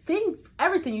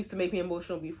 everything used to make me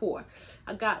emotional before.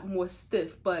 I got more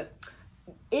stiff, but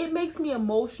it makes me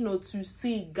emotional to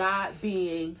see God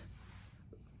being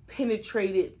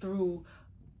penetrated through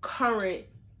current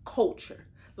culture.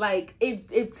 Like,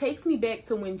 it takes me back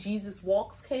to when Jesus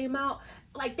Walks came out.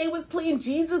 Like, they was playing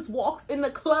Jesus Walks in the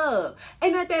club.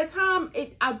 And at that time,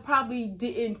 I probably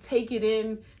didn't take it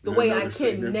in the way I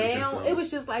can now. It was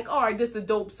just like, all right, this is a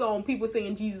dope song. People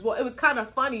singing Jesus Walks. It was kind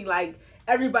of funny, like,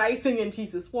 everybody singing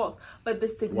Jesus Walks. But the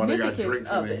significance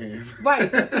of it.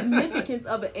 Right, the significance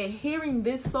of it. And hearing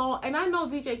this song, and I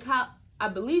know I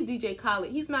believe DJ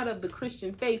Khaled, he's not of the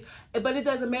Christian faith, but it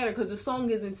doesn't matter because the song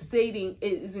isn't stating,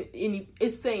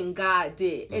 it's saying God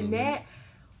did. And that,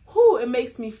 it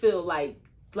makes me feel like,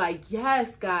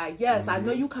 yes, God, yes, I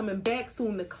know you coming back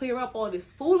soon to clear up all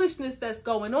this foolishness that's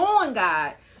going on,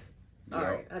 God. All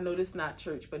right, I know this is not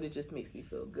church, but it just makes me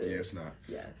feel good. Yeah, it's not.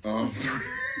 Yes.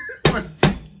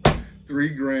 3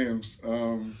 grams.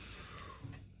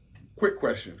 Quick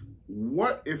question.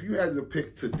 What, if you had to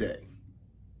pick today,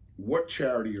 what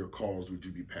charity or cause would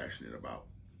you be passionate about?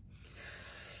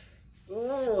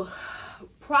 Oh,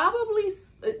 probably.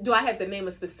 Do I have to name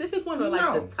a specific one or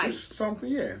like the type? It's something,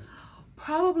 yes.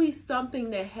 Probably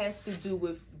something that has to do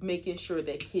with making sure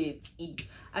that kids eat.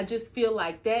 I just feel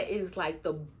like that is like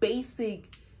the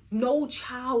basic. No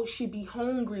child should be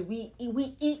hungry. We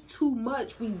eat too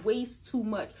much. We waste too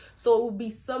much. So it would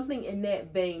be something in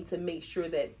that vein to make sure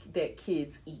that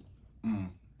kids eat.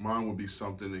 Mine would be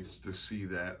something to see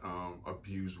that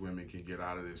abused women can get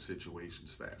out of their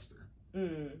situations faster.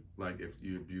 Like, if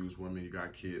you abuse women, you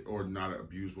got kids, or not an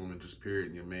abused woman, just period,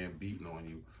 and your man beating on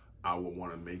you, I would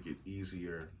want to make it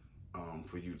easier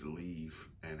for you to leave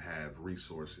and have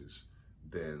resources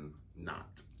than not.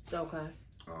 Okay.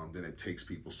 Then it takes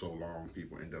people so long,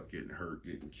 people end up getting hurt,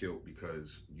 getting killed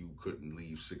because you couldn't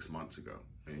leave 6 months ago,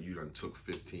 and you done took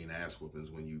 15 ass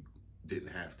whoopings when you didn't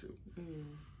have to.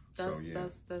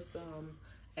 That's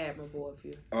admirable of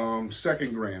you.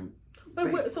 2nd gram.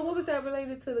 But so what was that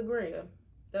related to the gram?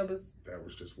 That was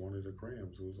just one of the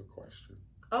grams. It was a question.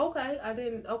 Okay, I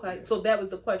didn't. Okay, yeah. So that was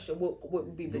the question. What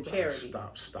would be the charity?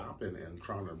 Stop stopping and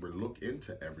trying to look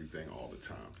into everything all the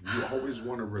time. You always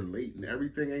want to relate, and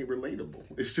everything ain't relatable.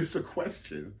 It's just a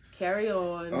question. Carry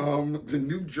on. The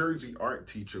New Jersey art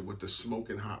teacher with the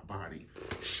smoking hot body.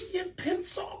 She in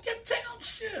Pennsauken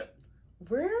Township.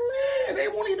 Really? Yeah, they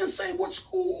won't even say what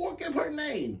school or give her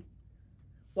name.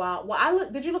 Wow.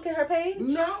 Well, did you look at her page?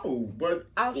 No, but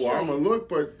I'm gonna look.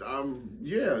 But I'm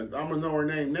gonna know her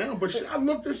name now. But I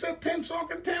looked. It said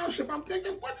Pennsauken Township. I'm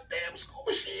thinking, what the damn school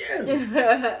is she in?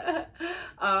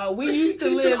 We used to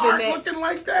live in that. Looking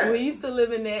like that. We used to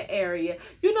live in that area.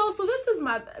 You know. So this is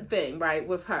my thing, right?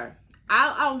 With her,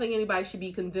 I don't think anybody should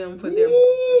be condemned for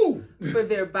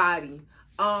their body.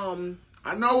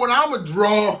 I know what I'm a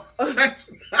draw. That's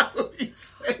what he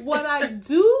said. What I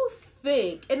do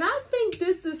think, and I think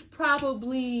this is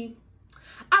probably,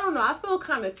 I don't know, I feel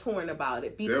kind of torn about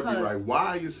it because they'll be like,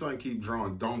 why your son keep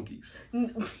drawing donkeys?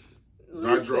 Listen,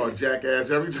 I draw a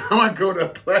jackass every time I go to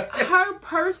class. Her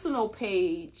personal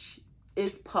page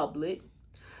is public,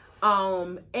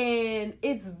 and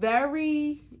it's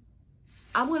very,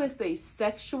 I'm gonna say,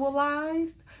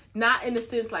 sexualized. Not in the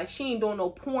sense like she ain't doing no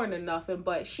porn or nothing,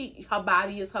 but her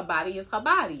body is her body is her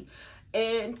body.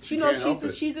 And she's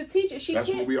a teacher.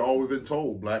 That's what we always been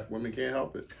told. Black women can't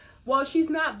help it. Well, she's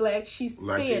not black. She's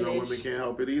Spanish. Latino women can't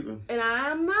help it either. And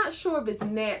I'm not sure if it's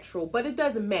natural, but it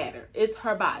doesn't matter. It's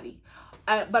her body.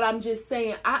 But I'm just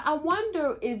saying, I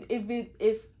wonder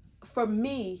if for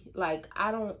me, like,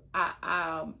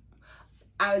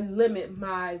 I limit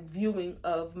my viewing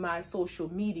of my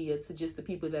social media to just the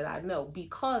people that I know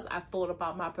because I thought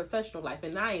about my professional life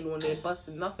and I ain't on there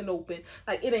busting nothing open.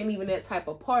 Like, it ain't even that type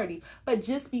of party. But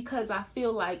just because I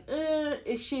feel like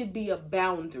it should be a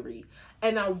boundary.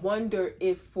 And I wonder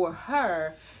if for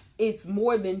her, it's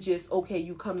more than just, okay,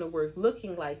 you come to work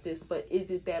looking like this, but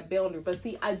is it that boundary? But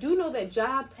see, I do know that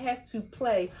jobs have to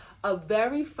play a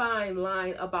very fine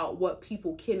line about what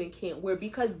people can and can't wear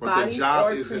because bodies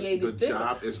are created different. The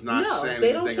job is not saying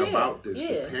anything about this.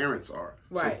 Yeah. The parents are.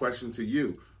 Right. So question to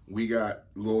you, we got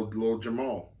little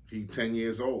Jamal. He 10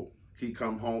 years old. He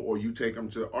come home or you take him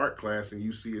to art class and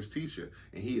you see his teacher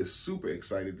and he is super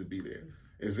excited to be there.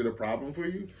 Is it a problem for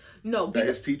you? No. That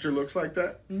his teacher looks like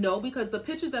that? No, because the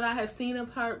pictures that I have seen of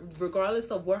her,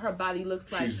 regardless of what her body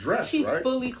looks like, she's dressed, she's right?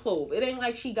 fully clothed. It ain't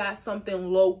like she got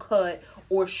something low cut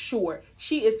or short.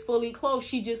 She is fully clothed.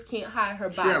 She just can't hide her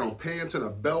body. She had on pants and a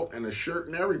belt and a shirt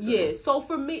and everything. Yeah, so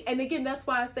for me, and again, that's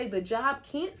why I say the job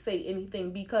can't say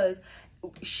anything because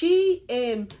she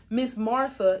and Miss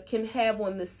Martha can have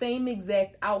on the same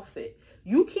exact outfit.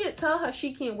 You can't tell her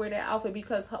she can't wear that outfit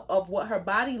because of what her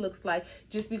body looks like,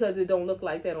 just because it don't look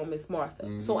like that on Miss Martha.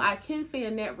 Mm-hmm. So I can say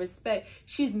in that respect,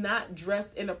 she's not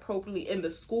dressed inappropriately in the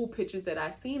school pictures that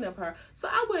I've seen of her. So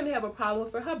I wouldn't have a problem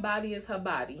with her. Her body is her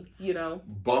body, you know.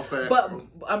 Buffet. But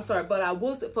I'm sorry, but I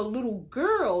will say for little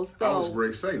girls though. I was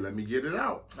ready to say, let me get it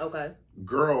out. Okay.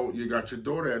 Girl, you got your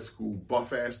daughter at school,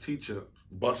 buff ass teacher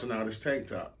busting out his tank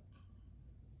top.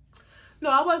 No,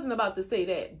 I wasn't about to say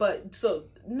that, but so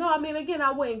no, I mean, again,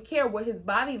 I wouldn't care what his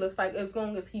body looks like as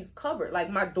long as he's covered. Like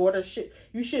my daughter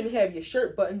you shouldn't have your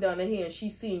shirt buttoned down here and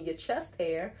she's seeing your chest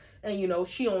hair, and you know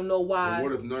she don't know why. Well,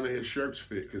 what if none of his shirts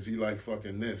fit because he like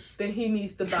fucking this? Then he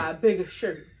needs to buy a bigger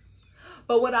shirt.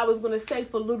 But what I was gonna say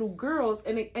for little girls,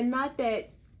 and not that,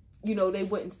 you know, they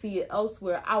wouldn't see it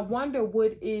elsewhere. I wonder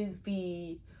what is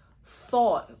the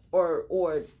thought or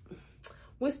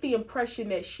what's the impression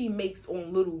that she makes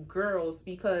on little girls,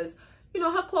 because, you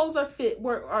know, her clothes are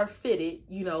fitted,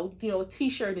 you know,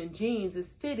 t-shirt and jeans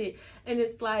is fitted, and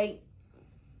it's like,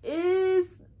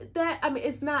 is that, I mean,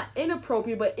 it's not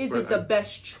inappropriate, but is it the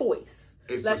best choice?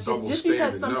 It's a double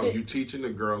standard. No, you're teaching the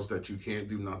girls that you can't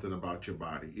do nothing about your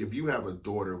body. If you have a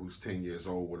daughter who's 10 years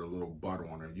old with a little butt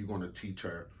on her, you're going to teach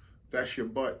her, that's your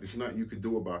butt. There's nothing you can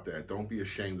do about that. Don't be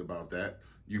ashamed about that.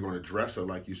 You're going to dress her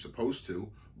like you're supposed to,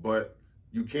 but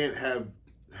you can't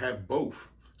have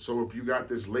both. So if you got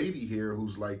this lady here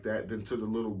who's like that, then to the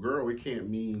little girl, it can't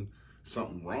mean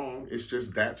something wrong. It's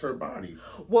just that's her body.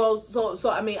 Well, so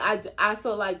I mean, I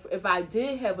feel like if I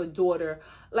did have a daughter,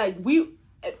 like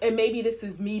and maybe this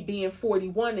is me being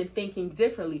 41 and thinking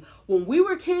differently. When we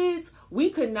were kids,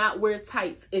 we could not wear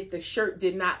tights if the shirt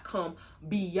did not come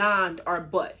beyond our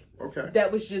butt. Okay.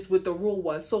 That was just what the rule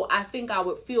was. So I think I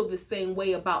would feel the same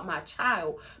way about my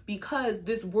child, because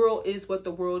this world is what the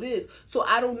world is. So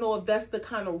I don't know if that's the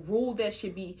kind of rule that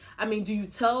should be. I mean, do you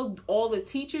tell all the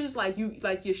teachers like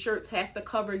your shirts have to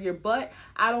cover your butt?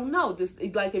 I don't know. Just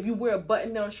like if you wear a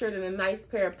button-down shirt and a nice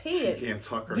pair of pants, you can't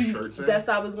tuck her shirts in. That's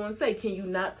what I was going to say. Can you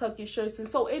not tuck your shirts in?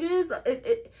 So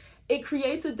it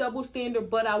creates a double standard,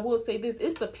 but I will say this,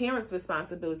 it's the parents'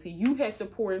 responsibility. You have to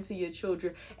pour into your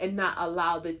children and not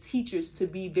allow the teachers to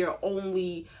be their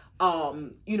only,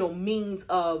 means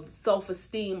of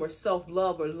self-esteem or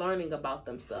self-love or learning about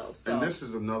themselves. So. And this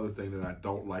is another thing that I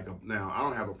don't like. Now, I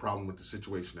don't have a problem with the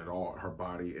situation at all. Her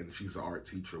body, and she's an art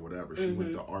teacher or whatever. She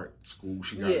went to art school.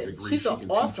 She got a degree. She's an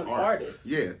awesome artist.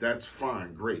 Yeah, that's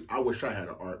fine. Great. I wish I had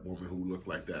an art woman who looked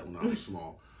like that when I was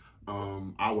small.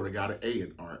 I would have got an A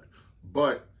in art.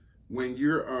 But when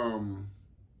you're,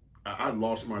 I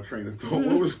lost my train of thought.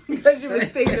 What was because you were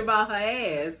thinking about her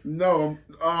ass. No,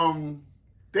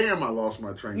 damn, I lost my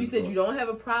train of thought. You said you don't have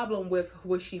a problem with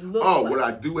what she looks like. What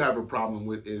I do have a problem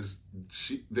with is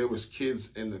there was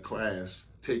kids in the class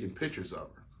taking pictures of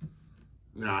her.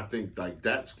 Now, I think like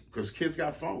that's because kids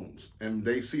got phones and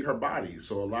they see her body.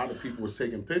 So a lot of people was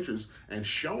taking pictures and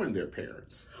showing their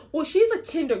parents. Well, she's a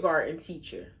kindergarten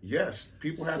teacher. Yes,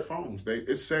 people have phones, babe.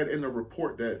 It said in the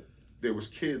report that there was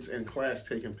kids in class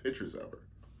taking pictures of her.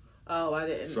 Oh, I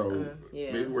didn't. So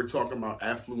maybe we're talking about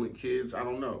affluent kids. I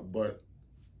don't know, but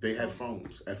they had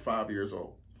phones at 5 years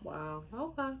old. Wow.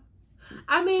 Okay.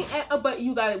 I mean, but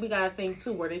we gotta think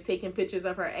too. Were they taking pictures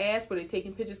of her ass? Were they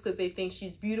taking pictures because they think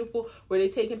she's beautiful? Were they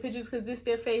taking pictures because this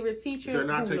their favorite teacher? They're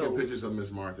not taking pictures of Miss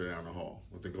Martha down the hall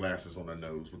with the glasses on her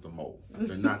nose with the mole.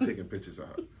 They're not taking pictures of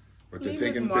her, but they're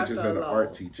taking pictures of the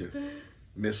art teacher,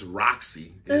 Miss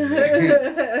Roxy.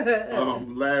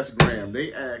 Last Gram,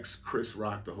 they asked Chris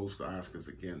Rock to host the Oscars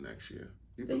again next year.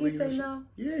 Did he say no?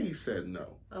 Yeah, he said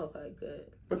no. Okay, good.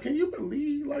 But can you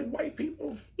believe, like, white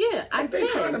people? Yeah, I can. They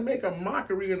trying to make a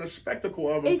mockery and a spectacle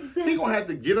of him. Exactly. He gonna have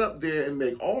to get up there and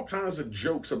make all kinds of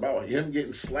jokes about him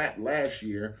getting slapped last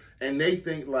year, and they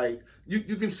think like you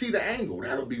can see the angle.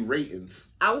 That'll be ratings.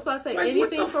 I was about to say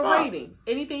anything for ratings.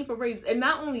 Anything for ratings, and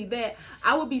not only that,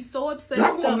 I would be so upset.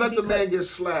 I'm gonna let the man get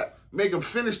slapped, make him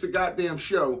finish the goddamn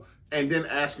show, and then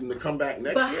ask him to come back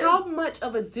next year. But how much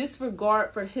of a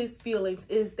disregard for his feelings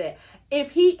is that?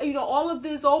 If he, all of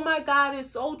this, oh my God,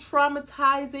 it's so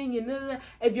traumatizing, and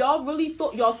if y'all really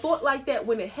thought like that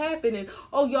when it happened, and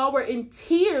y'all were in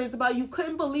tears about you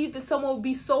couldn't believe that someone would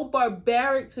be so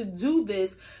barbaric to do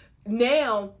this.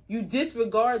 Now you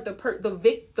disregard the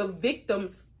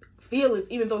victim's feelings,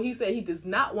 even though he said he does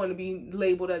not want to be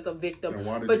labeled as a victim. And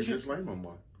why did you just blame him?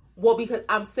 Well, because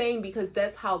I'm saying because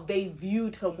that's how they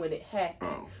viewed him when it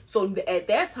happened. Oh. So at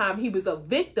that time, he was a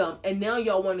victim, and now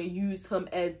y'all want to use him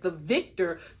as the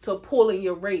victor to pull in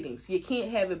your ratings. You can't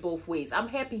have it both ways. I'm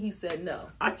happy he said no.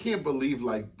 I can't believe,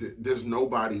 like, there's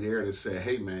nobody there to say,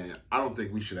 hey, man, I don't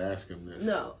think we should ask him this.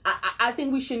 No, I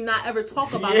think we should not ever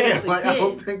talk about this again. I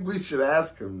don't think we should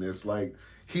ask him this. Like,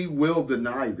 he will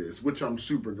deny this, which I'm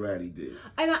super glad he did.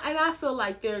 And I feel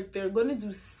like they're going to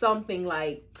do something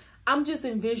like, I'm just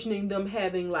envisioning them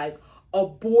having like a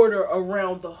border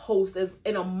around the host as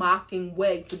in a mocking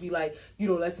way to be like,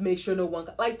 let's make sure no one,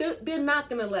 like they're not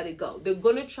going to let it go. They're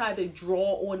going to try to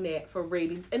draw on that for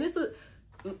ratings. And it's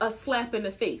a slap in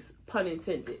the face, pun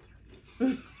intended.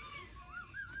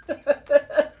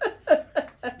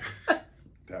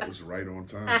 That was right on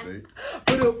time, babe.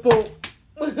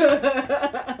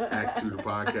 Act 2 the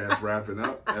podcast wrapping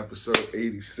up, episode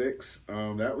 86.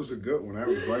 That was a good one. That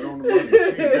was right on the money. She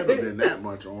ain't never been that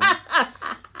much on.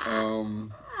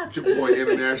 Your boy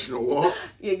International Walk.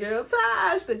 Your girl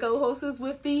Taj, the co-hostess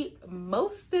with the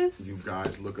mostest. You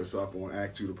guys look us up on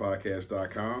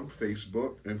act2thepodcast.com,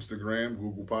 Facebook, Instagram,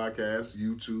 Google Podcasts,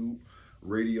 YouTube,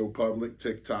 Radio Public,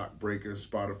 TikTok, Breaker,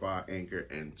 Spotify, Anchor,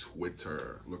 and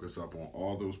Twitter. Look us up on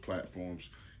all those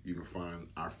platforms. You can find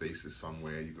our faces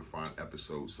somewhere. You can find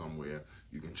episodes somewhere.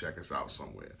 You can check us out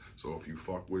somewhere. So if you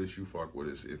fuck with us, you fuck with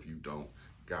us. If you don't,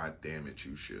 God damn it,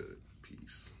 you should.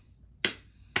 Peace.